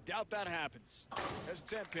 I doubt that happens. There's a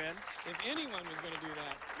 10-pin. If anyone was going to do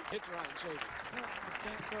that, it's Ryan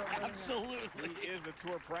Shafer. Absolutely. He is the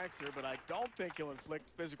tour prankster, but I don't think he'll inflict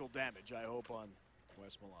physical damage, I hope, on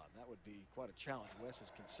Wes Malott. That would be quite a challenge. Wes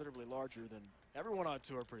is considerably larger than everyone on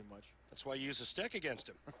tour, pretty much. That's why you use a stick against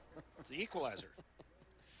him. It's the equalizer.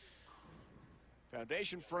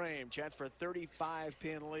 Foundation frame, chance for a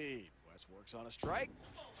 35-pin lead. Wes works on a strike.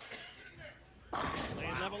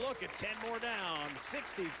 Let's have a look at 10 more down.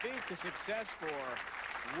 60 feet to success for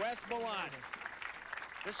Wes Malott.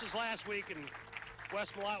 This is last week, and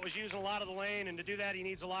Wes Malott was using a lot of the lane, and to do that, he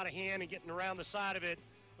needs a lot of hand and getting around the side of it.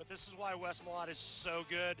 But this is why Wes Malott is so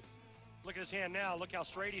good. Look at his hand now. Look how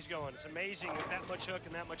straight he's going. It's amazing with that much hook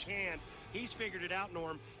and that much hand. He's figured it out,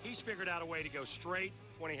 Norm. He's figured out a way to go straight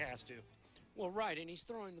when he has to. Well, right, and he's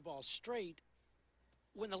throwing the ball straight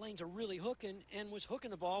when the lanes are really hooking, and was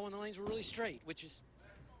hooking the ball when the lanes were really straight, which is...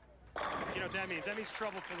 You know what that means? That means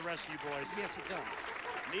trouble for the rest of you boys. Yes, it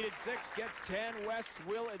does. Needed 6, gets 10. Wes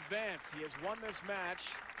will advance. He has won this match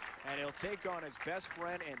And he'll take on his best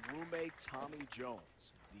friend and roommate, Tommy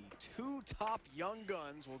Jones. The two top young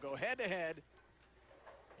guns will go head-to-head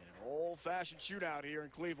in an old-fashioned shootout here in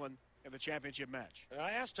Cleveland in the championship match. And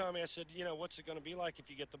I asked Tommy, I said, you know, what's it going to be like if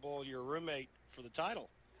you get the ball your roommate for the title?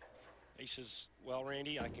 He says, well,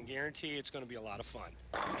 Randy, I can guarantee it's going to be a lot of fun.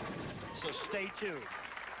 So stay tuned.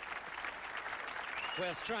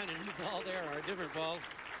 West trying a new ball there, or a different ball.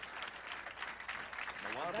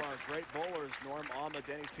 A lot of our great bowlers, Norm, on the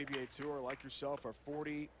Denny's PBA Tour, like yourself, are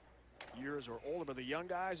 40 years or older. But the young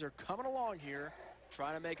guys are coming along here,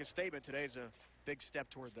 trying to make a statement. Today's a big step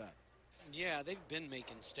toward that. Yeah, they've been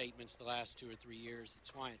making statements the last 2 or 3 years.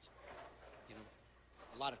 That's why it's, you know,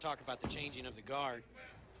 a lot of talk about the changing of the guard.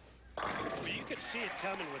 Well, you could see it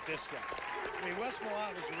coming with this guy. I mean, Wes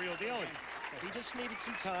Malott was the real deal. He just needed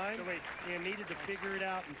some time. He needed to figure it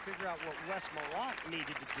out and figure out what Wes Malott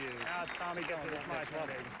needed to do. Now it's Tommy Jones. It's my turn,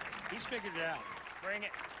 baby. He's figured it out. Bring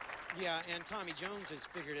it. Yeah, and Tommy Jones has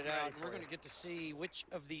figured it out, and we're going to get to see which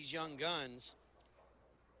of these young guns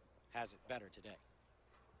has it better today.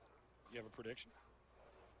 You have a prediction?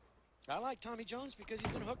 I like Tommy Jones because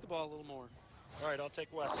he's going to hook the ball a little more. All right, I'll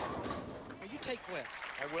take Wes. Well, you take Wes.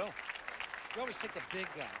 I will. You always take the big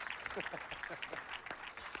guys.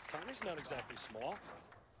 Tommy's not exactly small.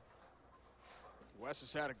 Wes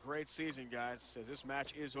has had a great season, guys. As this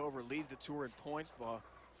match is over, leads the tour in points,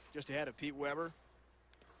 just ahead of Pete Weber.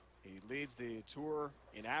 He leads the tour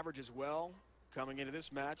in average as well, coming into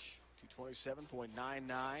this match, 227.99,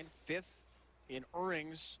 5th in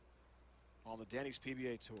earnings on the Denny's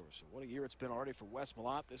PBA Tour. So what a year it's been already for Wes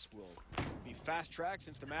Malott. This will be fast-tracked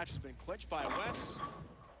since the match has been clinched by Wes.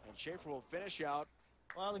 And Shafer will finish out.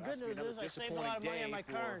 Well, the good news is I saved a lot of money on my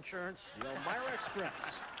car insurance. The Elmira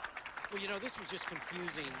Express. Well, you know, this was just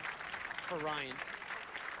confusing for Ryan.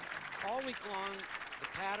 All week long, the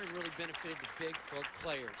pattern really benefited the big hook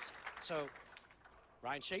players. So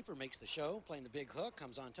Ryan Shafer makes the show, playing the big hook,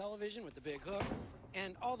 comes on television with the big hook,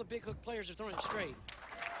 and all the big hook players are throwing it straight.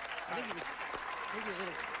 I think he was maybe a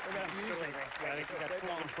little confused. I think he got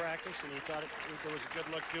pulled in practice, and he thought there was a good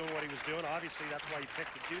look doing what he was doing. Obviously, that's why he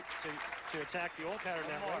picked to attack the old pattern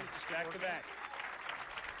that way. Back to back.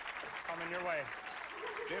 Coming your way.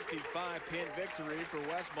 55-pin victory for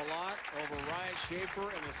Wes Malott over Ryan Shafer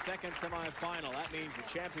in the second semifinal. That means the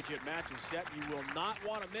championship match is set. You will not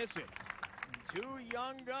want to miss it. Two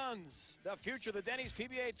young guns. The future of the Denny's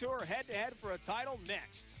PBA Tour head-to-head for a title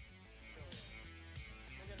next.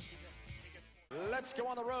 Let's go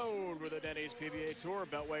on the road with the Denny's PBA Tour.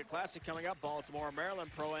 Beltway Classic coming up. Baltimore, Maryland.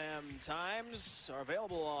 Pro-Am times are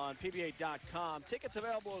available on PBA.com. Tickets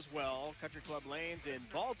available as well. Country Club Lanes in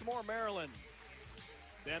Baltimore, Maryland.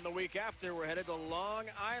 Then the week after, we're headed to Long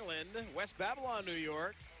Island, West Babylon, New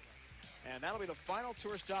York. And that'll be the final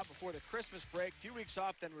tour stop before the Christmas break. A few weeks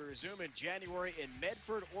off, then we resume in January in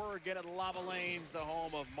Medford, Oregon at Lava Lanes, the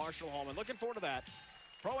home of Marshall Holman. Looking forward to that.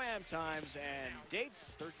 Pro-Am times and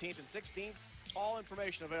dates, 13th and 16th. All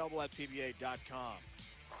information available at PBA.com.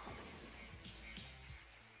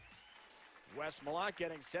 Wes Malott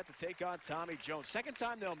getting set to take on Tommy Jones. Second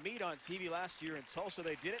time they'll meet on TV last year in Tulsa.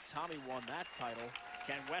 They did it. Tommy won that title.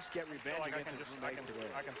 Can Wes get revenge against his roommate today?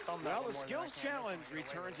 Well, the Skills Challenge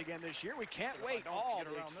returns again this year. We can't wait. All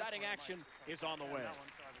the exciting action is on the way.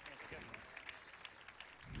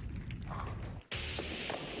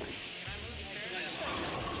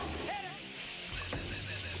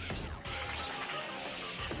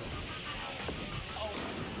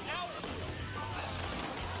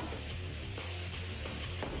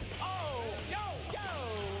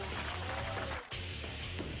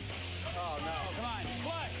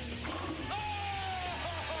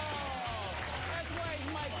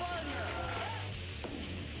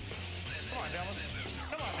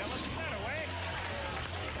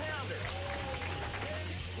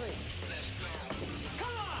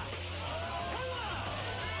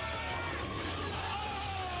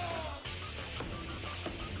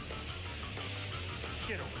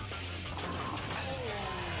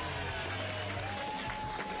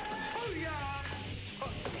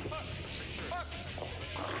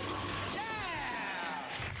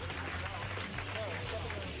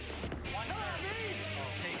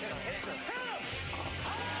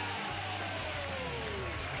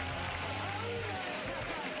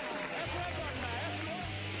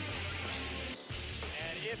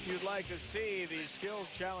 If you'd like to see the Skills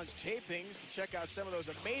Challenge tapings to check out some of those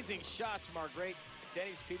amazing shots from our great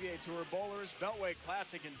Denny's PBA Tour bowlers, Beltway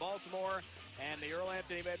Classic in Baltimore, and the Earl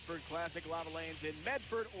Anthony Medford Classic Lava Lanes in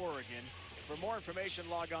Medford, Oregon. For more information,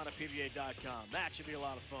 log on to PBA.com. That should be a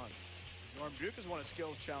lot of fun. Norm Duke has won a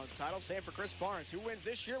Skills Challenge title. Same for Chris Barnes. Who wins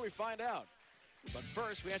this year? We find out But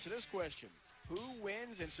first, we answer this question. Who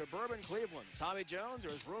wins in suburban Cleveland? Tommy Jones or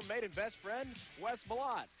his roommate and best friend, Wes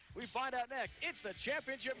Malott? We find out next. It's the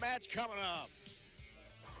championship match coming up.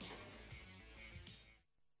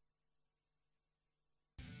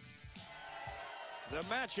 The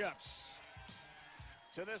matchups.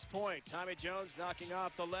 To this point, Tommy Jones knocking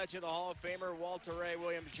off the legend, the Hall of Famer, Walter Ray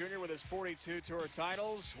Williams Jr. with his 42 tour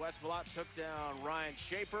titles. Wes Malott took down Ryan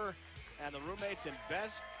Shafer, and the roommates and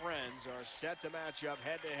best friends are set to match up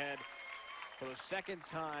head-to-head for the second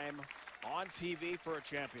time on TV for a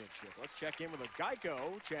championship. Let's check in with a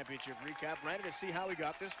Geico championship recap, Brandon, to see how we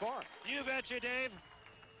got this far. You betcha, Dave.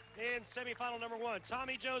 In semifinal number 1,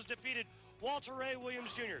 Tommy Jones defeated Walter Ray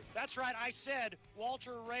Williams Jr. That's right, I said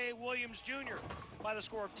Walter Ray Williams Jr. by the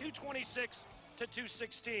score of 226 to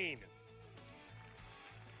 216.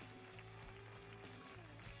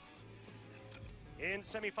 In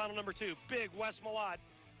semifinal number 2, big Wes Malott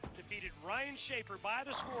defeated Ryan Shafer by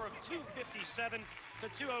the score of 257 to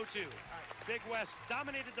 202. Big Wes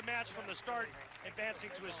dominated the match from the start, advancing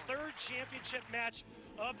to his 3rd championship match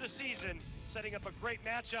of the season, setting up a great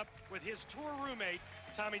matchup with his tour roommate,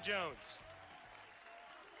 Tommy Jones.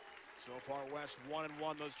 So far, Wes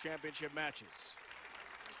 1-1 those championship matches.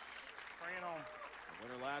 Bring it on. The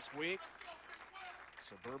winner last week,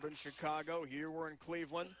 suburban Chicago. Here we're in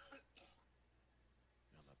Cleveland.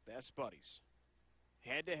 And the best buddies,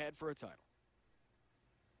 head-to-head for a title.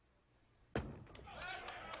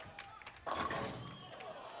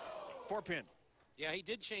 Four pin. Yeah, he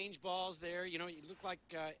did change balls there. You know, it looked like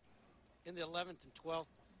in the 11th and 12th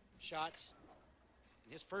shots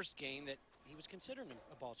in his first game that he was considering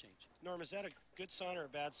a ball change. Norm, is that a good sign or a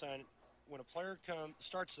bad sign when a player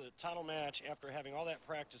starts a title match after having all that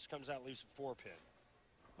practice, comes out, leaves a 4-pin?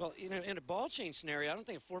 Well, you know, in a ball change scenario, I don't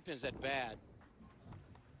think a 4-pin is that bad.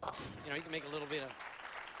 You know, he can make a little bit of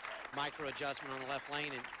micro adjustment on the left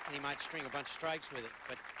lane, and he might string a bunch of strikes with it.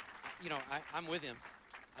 But, you know, I'm with him.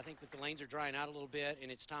 I think that the lanes are drying out a little bit,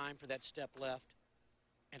 and it's time for that step left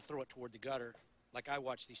and throw it toward the gutter, like I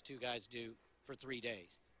watched these two guys do for 3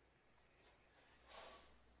 days.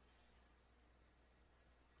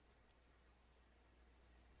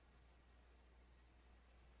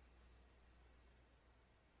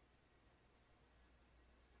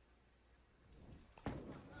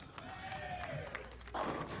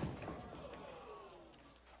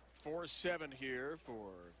 Four 7 here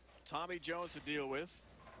for Tommy Jones to deal with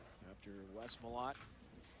after Wes Malott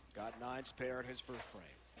got 9 spare in his first frame.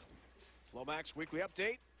 Flomax weekly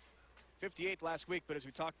update. 58th last week, but as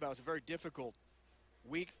we talked about, it was a very difficult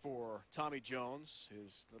week for Tommy Jones.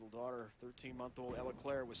 His little daughter, 13-month-old Ella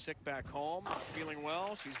Claire, was sick back home, not feeling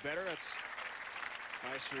well. She's better. That's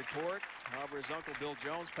nice to report. However, his uncle Bill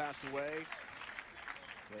Jones passed away.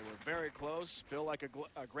 They were very close. Bill like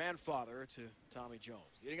a grandfather to Tommy Jones.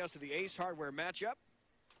 Leading us to the Ace Hardware matchup.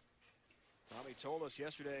 Tommy told us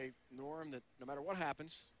yesterday, Norm, that no matter what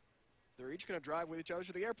happens, they're each going to drive with each other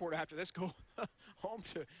to the airport after this, go home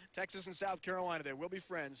to Texas and South Carolina. They will be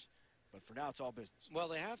friends, but for now it's all business. Well,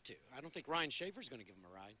 they have to. I don't think Ryan Shafer's going to give him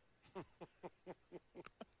a ride.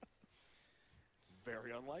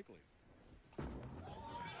 Very unlikely.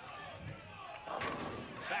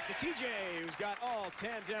 Back to TJ, who's got all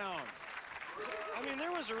 10 down. I mean,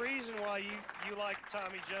 there was a reason why you like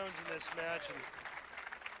Tommy Jones in this match,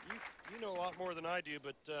 and you know a lot more than I do,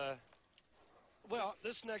 but well,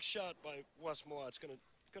 this next shot by Wes Malott's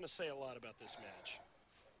gonna say a lot about this match.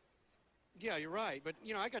 Yeah, you're right, but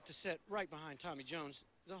you know, I got to sit right behind Tommy Jones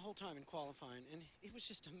the whole time in qualifying, and it was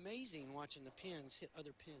just amazing watching the pins hit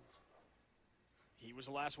other pins. He was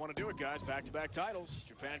the last one to do it, guys. Back-to-back titles.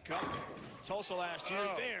 Japan Cup, Tulsa last year.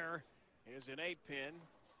 There is an 8-pin.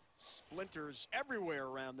 Splinters everywhere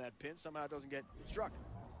around that pin. Somehow it doesn't get struck.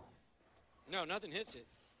 No, nothing hits it.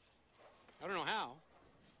 I don't know how.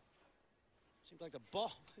 Seems like the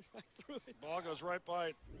ball went right through it. Ball goes right by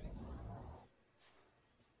it.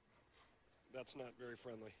 That's not very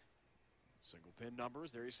friendly. Single pin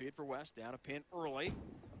numbers. There you see it for West. Down a pin early.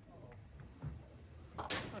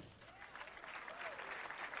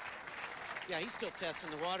 Yeah, he's still testing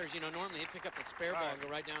the waters. You know, normally he'd pick up that spare ball and go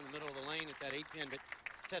right down the middle of the lane at that 8-pin, but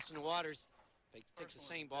testing the waters. He takes the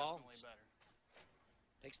same ball,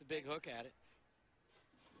 takes the big hook at it.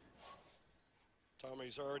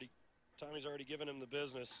 Tommy's already given him the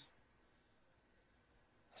business.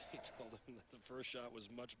 He told him that the first shot was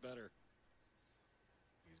much better.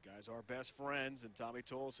 These guys are best friends, and Tommy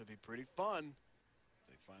told us it'd be pretty fun.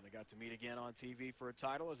 They finally got to meet again on TV for a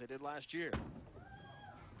title as they did last year.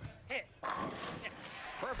 Hit.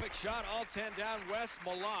 Yes. Perfect shot, all 10 down. Wes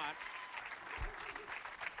Malott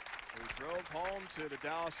He drove home to the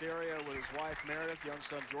Dallas area with his wife Meredith, young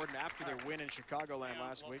son Jordan, after their win in Chicagoland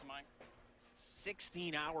last week.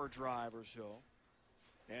 16-hour drive or so.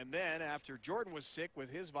 And then after Jordan was sick with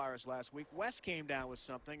his virus last week, Wes came down with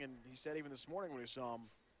something, and he said even this morning when he saw him,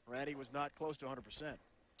 Randy was not close to 100%.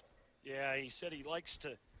 Yeah, he said he likes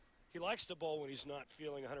to bowl when he's not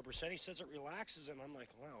feeling 100%. He says it relaxes him. I'm like,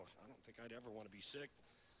 wow, I don't think I'd ever want to be sick,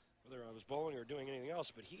 whether I was bowling or doing anything else.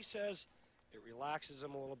 But he says it relaxes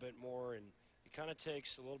him a little bit more, and it kind of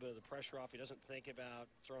takes a little bit of the pressure off. He doesn't think about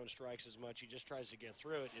throwing strikes as much. He just tries to get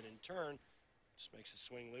through it, and in turn, just makes his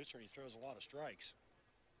swing looser, and he throws a lot of strikes.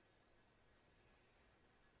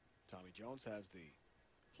 Tommy Jones has the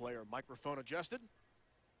player microphone adjusted.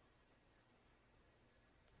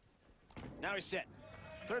 Now he's set.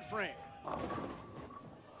 Third frame.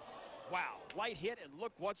 Wow, light hit, and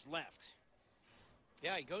look what's left.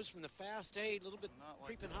 Yeah, he goes from the fast eight, a little bit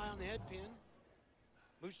creeping high on the head pin.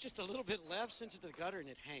 Moves just a little bit left, sends it to the gutter, and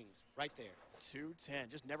it hangs right there. 210,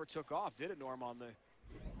 just never took off, did it, Norm, on the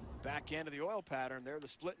back end of the oil pattern there. The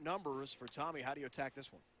split numbers for Tommy. How do you attack this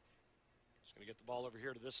one? Just going to get the ball over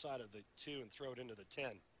here to this side of the 2 and throw it into the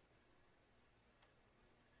 10.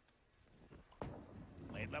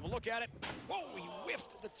 Late level, look at it. Whoa, he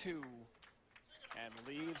whiffed the 2. And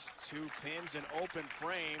leaves 2 pins and open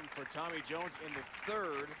frame for Tommy Jones in the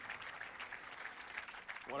 3rd.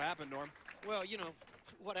 What happened, Norm? Well, you know,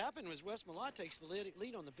 what happened was Wes Malott takes the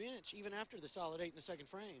lead on the bench, even after the solid 8 in the 2nd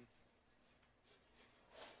frame.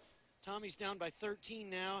 Tommy's down by 13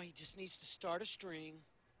 now. He just needs to start a string.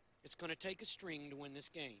 It's going to take a string to win this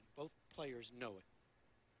game. Both players know it.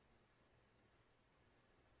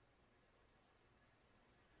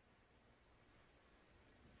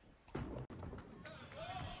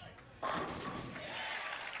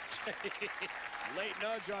 Late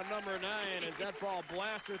nudge on number 9 as that ball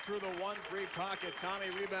blasted through the 1-3 pocket.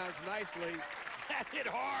 Tommy rebounds nicely. That hit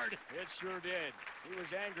hard. It sure did. He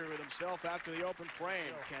was angry with himself after the open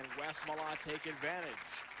frame. Can Wes Malott take advantage?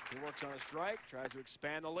 He works on a strike, tries to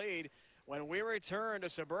expand the lead. When we return to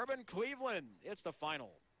suburban Cleveland, it's the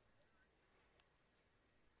final.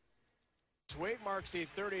 This week marks the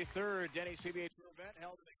 33rd Denny's PBA Tour event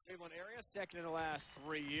held in the Cleveland area, second in the last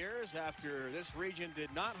 3 years. After this region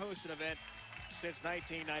did not host an event since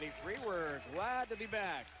 1993, we're glad to be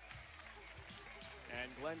back.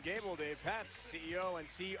 And Glenn Gable, Dave Patz, CEO and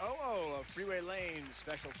COO of Freeway Lanes.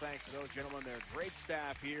 Special thanks to those gentlemen. They're great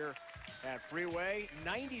staff here at Freeway.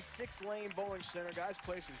 96-lane bowling center. Guys,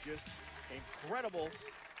 place is just incredible.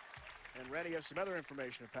 And Randy has some other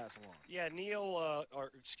information to pass along. Yeah, Noel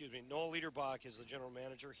Liederbach is the general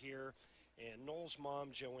manager here. And Noel's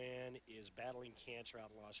mom, Joanne, is battling cancer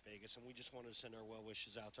out in Las Vegas. And we just wanted to send our well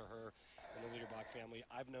wishes out to her and the Liederbach family.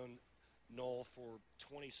 I've known Noel for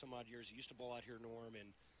 20-some-odd years. He used to bowl out here, Norm,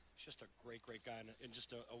 and he's just a great, great guy and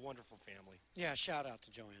just a wonderful family. Yeah, shout out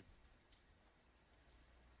to Joanne.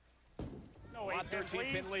 No,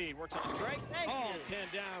 13-pin lead. Works on a strike. Oh, 10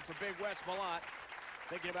 down for big Wes Malott.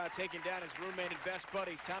 Thinking about taking down his roommate and best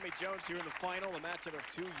buddy, Tommy Jones, here in the final. A matchup of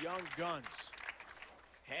 2 young guns.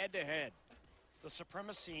 Head-to-head. The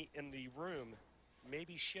supremacy in the room may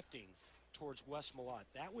be shifting towards Wes Malott.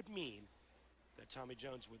 That would mean that Tommy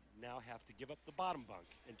Jones would now have to give up the bottom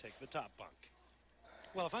bunk and take the top bunk.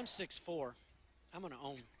 Well, if I'm 6'4", I'm going to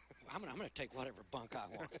own. I'm going to take whatever bunk I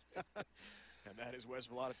want. And that is Wes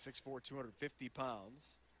Malott at 6'4", 250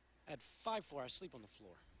 pounds. At 5'4", I sleep on the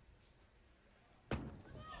floor.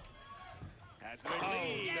 Has the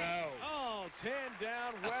lead. No. Oh, 10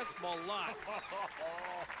 down, Wes Malott.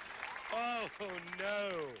 Oh,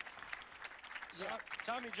 no. So,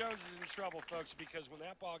 Tommy Jones is in trouble, folks, because when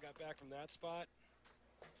that ball got back from that spot,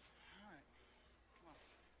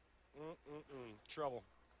 All right, come on. Trouble.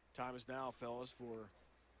 Time is now, fellas, for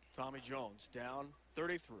Tommy Jones. Down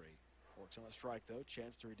 33. Works on a strike, though.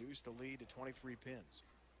 Chance to reduce the lead to 23 pins.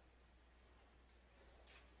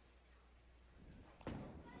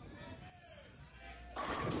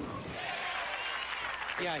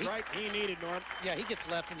 Yeah, he needed, Norm. Yeah, he gets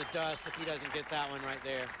left in the dust if he doesn't get that one right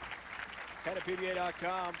there. Head to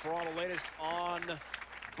PBA.com for all the latest on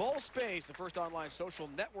Bowl Space, the first online social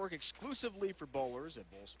network exclusively for bowlers. At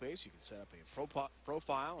Bowl Space, you can set up a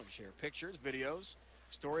profile and share pictures, videos,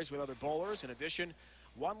 stories with other bowlers. In addition,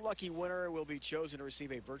 one lucky winner will be chosen to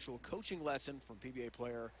receive a virtual coaching lesson from PBA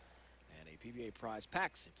player and a PBA prize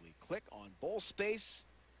pack. Simply click on Bowl Space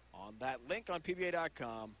on that link on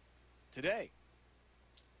PBA.com today.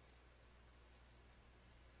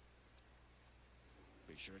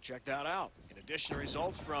 Be sure to check that out. In addition to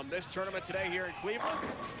results from this tournament today here in Cleveland,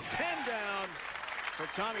 10 down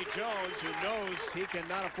for Tommy Jones, who knows he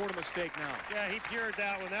cannot afford a mistake now. Yeah, he pured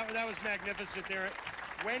that one. That was magnificent there.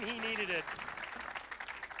 When he needed it,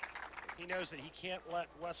 he knows that he can't let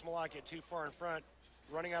Wes Malott get too far in front.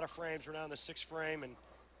 Running out of frames, we're now in the 6th frame, and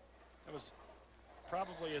that was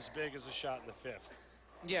probably as big as a shot in the 5th.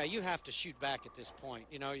 Yeah, you have to shoot back at this point.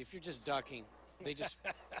 You know, if you're just ducking, they just...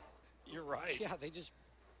 You're right. Yeah, they just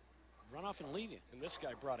run off and leave you. And this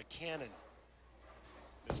guy brought a cannon.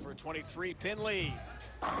 This for a 23-pin lead.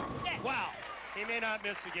 Wow. He may not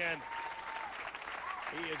miss again.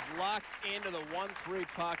 He is locked into the 1-3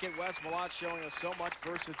 pocket. Wes Malott showing us so much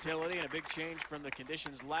versatility and a big change from the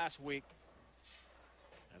conditions last week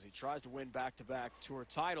as he tries to win back-to-back tour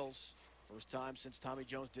titles. First time since Tommy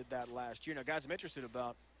Jones did that last year. Now, guys, I'm interested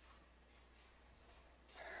about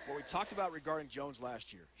what we talked about regarding Jones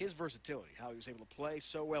last year. His versatility, how he was able to play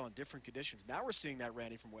so well in different conditions. Now we're seeing that,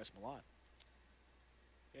 Randy, from Wes Malott.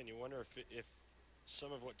 And you wonder if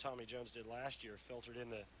some of what Tommy Jones did last year filtered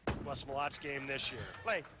into Wes Malott's game this year.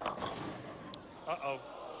 Play. Uh-oh.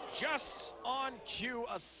 Just on cue,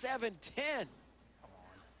 a 7-10.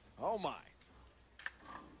 Oh, my.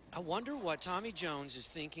 I wonder what Tommy Jones is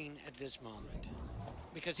thinking at this moment.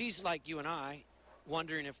 Because he's like you and I,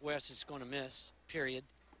 wondering if Wes is going to miss, period.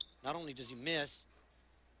 Not only does he miss,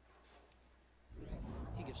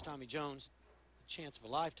 he gives Tommy Jones a chance of a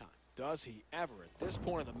lifetime. Does he ever? At this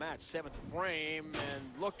point of the match, 7th frame,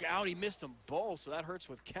 and look out, he missed them both, so that hurts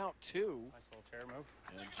with count 2. Nice little tear move.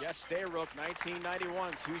 And Jess Stayrook,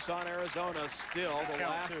 1991, Tucson, Arizona, still the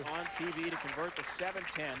last on TV to convert the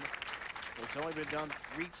 7-10. It's only been done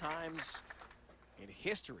 3 times in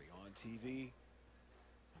history on TV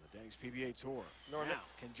on the Denny's PBA Tour. Now,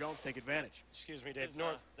 can Jones take advantage? Excuse me, Dave. This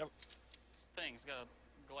thing's got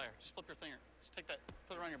a glare. Just flip your finger. Just take that,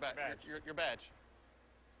 put it around your back. Your badge.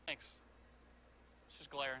 Thanks. It's just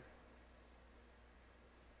glaring.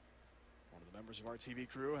 One of the members of our TV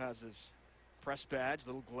crew has his press badge,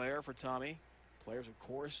 little glare for Tommy. Players, of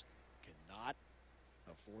course, cannot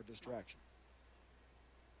afford distraction.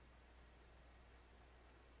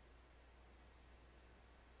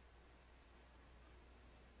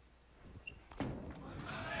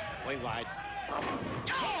 Way wide.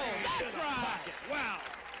 Oh, that's right! Wow.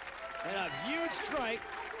 And a huge strike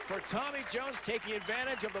for Tommy Jones, taking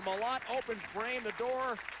advantage of the Malott open frame. The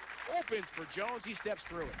door opens for Jones. He steps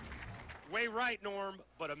through it. Way right, Norm,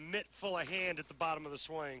 but a mitt full of hand at the bottom of the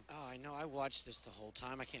swing. Oh, I know. I watched this the whole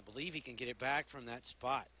time. I can't believe he can get it back from that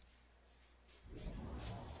spot.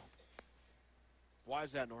 Why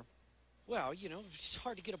is that, Norm? Well, you know, it's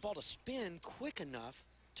hard to get a ball to spin quick enough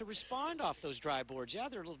to respond off those dry boards. Yeah,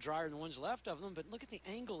 they're a little drier than the ones left of them, but look at the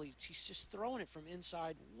angle. He's just throwing it from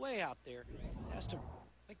inside way out there. He has to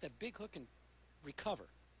make that big hook and recover.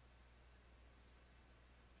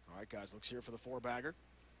 All right, guys, looks here for the 4-bagger.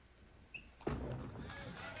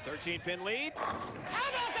 13-pin lead. How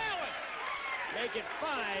about that one? Make it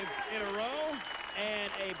 5 in a row, and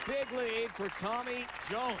a big lead for Tommy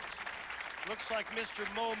Jones. Looks like Mr.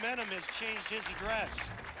 Momentum has changed his address.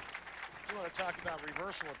 You want to talk about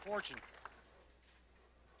reversal of fortune.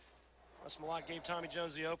 Wes Malott gave Tommy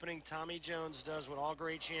Jones the opening. Tommy Jones does what all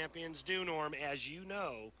great champions do, Norm. As you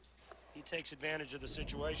know, he takes advantage of the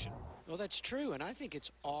situation. Well, that's true, and I think it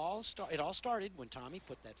all started when Tommy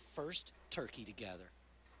put that first turkey together.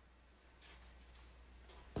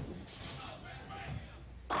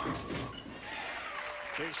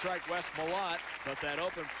 Big strike, Wes Malott, but that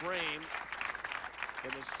open frame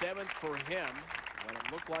in the 7th for him. When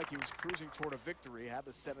it looked like he was cruising toward a victory, had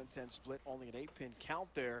the 7-10 split, only an 8-pin count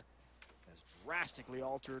there, has drastically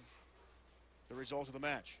altered the result of the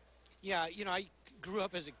match. Yeah, you know, I grew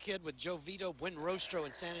up as a kid with Joe Vito, Buen Rostro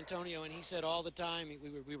in San Antonio, and he said all the time,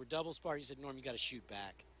 we were double sparred. He said, Norm, you got to shoot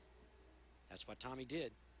back. That's what Tommy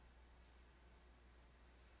did.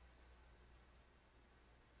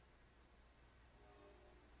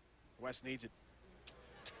 Wes needs it.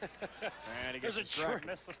 And he gets There's a distracted.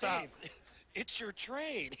 Missed the stop. Dave, it's your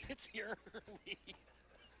train. It's here early.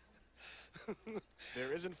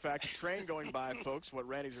 There is, in fact, a train going by, folks, what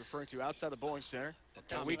Randy's referring to outside the bowling center.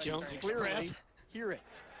 Tommy We can Jones clearly Express. hear it.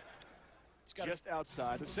 It's just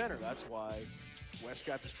outside the center. That's why Wes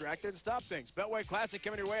got distracted and stopped things. Beltway Classic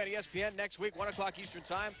coming your way on ESPN next week, 1 o'clock Eastern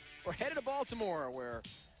Time. We're headed to Baltimore, where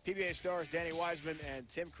PBA stars Danny Wiseman and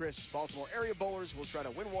Tim Chris, Baltimore area bowlers, will try to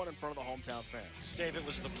win one in front of the hometown fans. Dave, it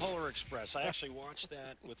was the Polar Express. I actually watched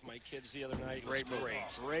that with my kids the other night. It was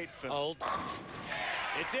great. Great film. Old.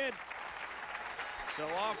 It did. So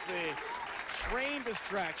off the train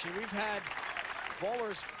distraction, we've had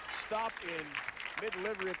bowlers stop in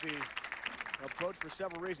mid-delivery at the approach for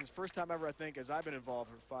several reasons. First time ever, I think, as I've been involved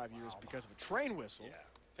for 5 years because of a train whistle.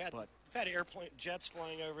 Yeah. We've had airplane jets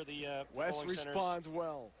flying over the Wes responds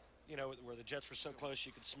well. You know, where the jets were so close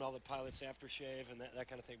you could smell the pilot's aftershave and that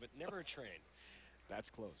kind of thing, but never a train. That's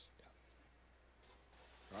close. Yeah.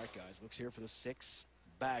 All right, guys, looks here for the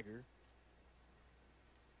 6-bagger.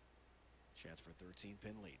 Chance for a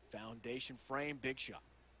 13-pin lead. Foundation frame, big shot.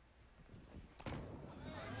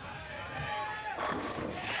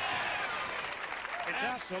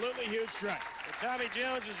 Absolutely huge strike. And Tommy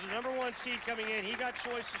Jones is the #1 seed coming in. He got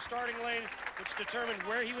choice of starting lane, which determined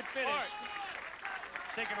where he would finish.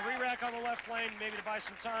 He's taking a re-rack on the left lane, maybe to buy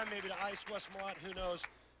some time, maybe to ice Wes Malott, who knows.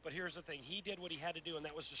 But here's the thing. He did what he had to do, and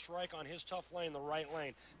that was to strike on his tough lane, the right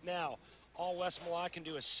lane. Now, all Wes Malott can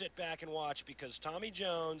do is sit back and watch, because Tommy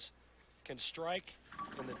Jones can strike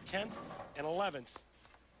in the 10th and 11th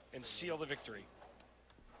and seal the victory.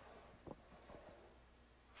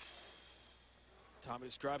 Tommy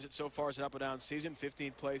describes it so far as an up-and-down season.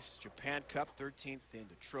 15th place Japan Cup, 13th in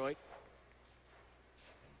Detroit.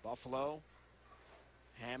 In Buffalo,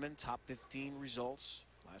 Hammond, top 15 results.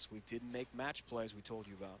 Last week didn't make match play, as we told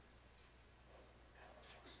you about.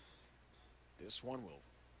 This one will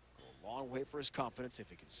go a long way for his confidence if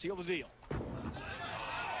he can seal the deal.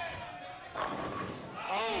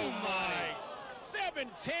 Oh my!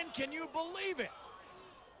 7-10, can you believe it?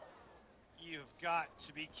 You've got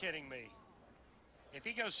to be kidding me. If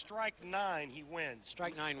he goes strike 9, he wins.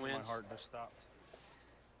 Strike 9 wins. My heart just stopped.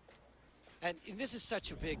 And this is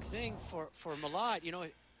such a big thing for Malott. You know,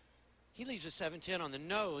 he leaves a 7-10 on the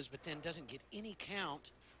nose, but then doesn't get any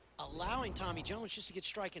count, allowing Tommy Jones just to get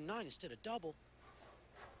striking 9 instead of double.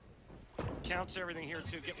 Counts everything here,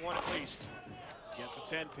 too. Get one at least. Against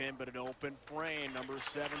the 10-pin, but an open frame. Number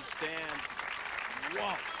 7 stands.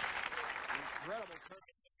 Whoa. Incredible turn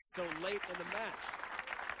so late in the match.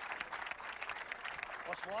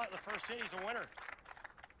 Wes Malott in the first hit, he's a winner.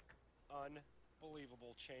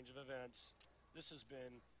 Unbelievable change of events. This has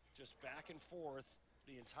been just back and forth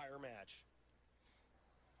the entire match.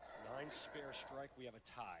 9 spare strike, we have a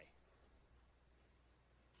tie.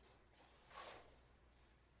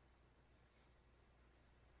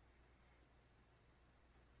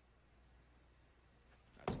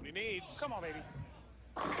 That's what he needs. Come on, baby.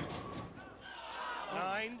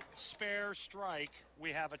 9 spare strike,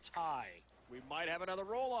 we have a tie. We might have another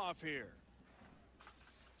roll-off here.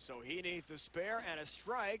 So he needs to spare and a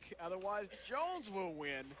strike, otherwise Jones will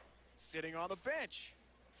win sitting on the bench.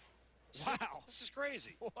 Wow. This is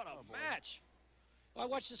crazy. What a match. Well, I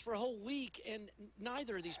watched this for a whole week, and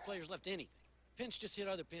neither of these players left anything. Pins just hit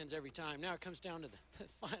other pins every time. Now it comes down to the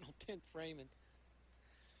final 10th frame, and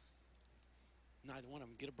neither one of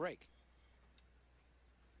them get a break.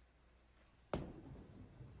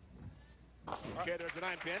 Okay, there's a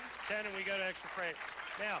 9-pin. 10, and we go to extra frame.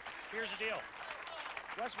 Now, here's the deal.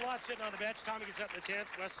 Wes Malott's sitting on the bench. Tommy gets up to the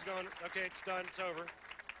 10th. Wes is going, okay, it's done, it's over.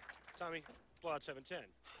 Tommy, blowout 7-10.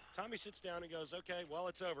 Tommy sits down and goes, okay, well,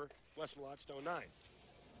 it's over. Wes Malott's stone 9.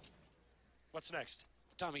 What's next?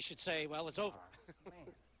 Tommy should say, well, it's over.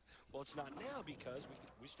 Well, it's not now because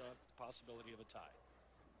we still have the possibility of a tie.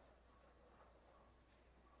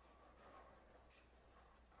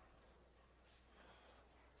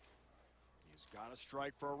 He's got a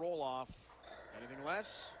strike for a roll-off. Anything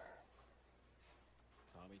less?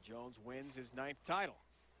 Tommy Jones wins his 9th title,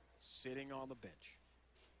 sitting on the bench.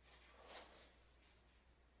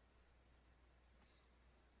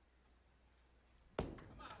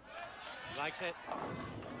 Likes it.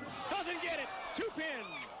 Doesn't get it. 2-pin.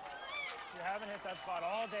 You haven't hit that spot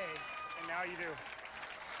all day, and now you do.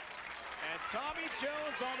 And Tommy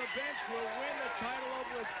Jones on the bench will win the title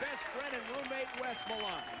over his best friend and roommate, Wes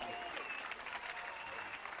Malott.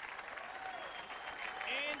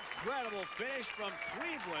 Incredible finish from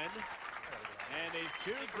Cleveland. And these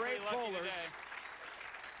two great bowlers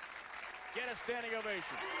get a standing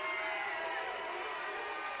ovation.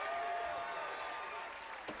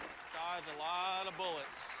 Dodged a lot of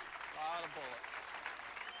bullets. A lot of bullets.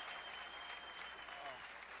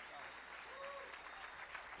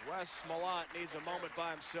 Wes Malott needs a moment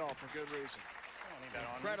by himself for good reason.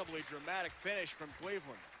 Incredibly dramatic finish from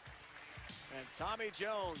Cleveland. And Tommy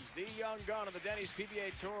Jones, the young gun of the Denny's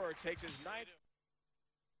PBA Tour, takes his 9th.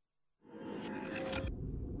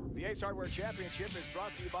 The Ace Hardware Championship is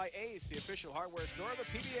brought to you by Ace, the official hardware store of the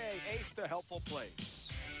PBA. Ace, the helpful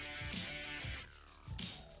place.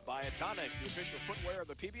 By Atonic, the official footwear of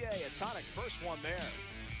the PBA. Atonic, first one there.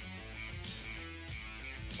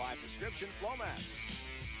 By Prescription Flow Mats.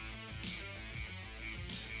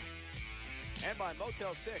 And by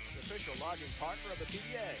Motel 6, official lodging partner of the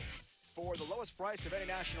PBA. for the lowest price of any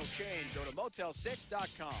national chain. Go to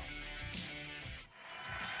Motel6.com.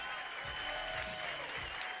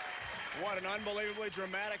 What an unbelievably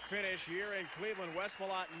dramatic finish here in Cleveland. Wes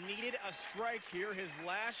Malott needed a strike here. His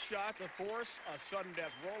last shot to force a sudden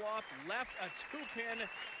death roll-off, left a two-pin,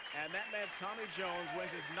 and that meant Tommy Jones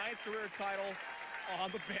wins his 9th career title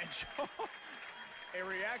on the bench. A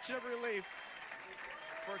reaction of relief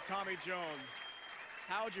for Tommy Jones.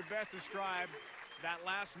 How would you best describe that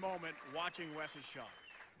last moment watching Wes's shot?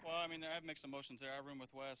 Well, I mean, I have mixed emotions there. I room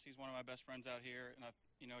with Wes. He's one of my best friends out here, and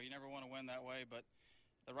you never want to win that way, but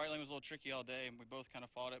the right lane was a little tricky all day, and we both kind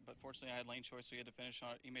of fought it, but fortunately I had lane choice, so he had to finish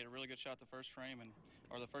on it. He made a really good shot the first frame,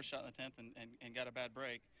 or the first shot in the 10th, and got a bad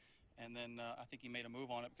break. And then I think he made a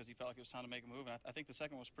move on it because he felt like it was time to make a move, and I think the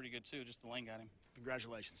second was pretty good too, just the lane got him.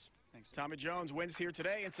 Congratulations. Thanks. Tommy Jones wins here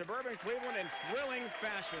today in suburban Cleveland in thrilling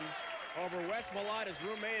fashion over Wes Malott, his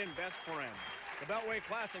roommate and best friend. The Beltway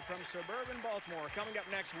Classic from suburban Baltimore coming up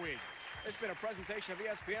next week. It's been a presentation of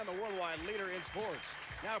ESPN, the worldwide leader in sports.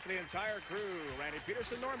 Now for the entire crew, Randy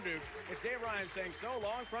Peterson, Norm Duke, it's Dave Ryan saying so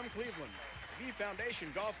long from Cleveland. The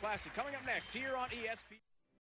Foundation Golf Classic coming up next here on ESPN.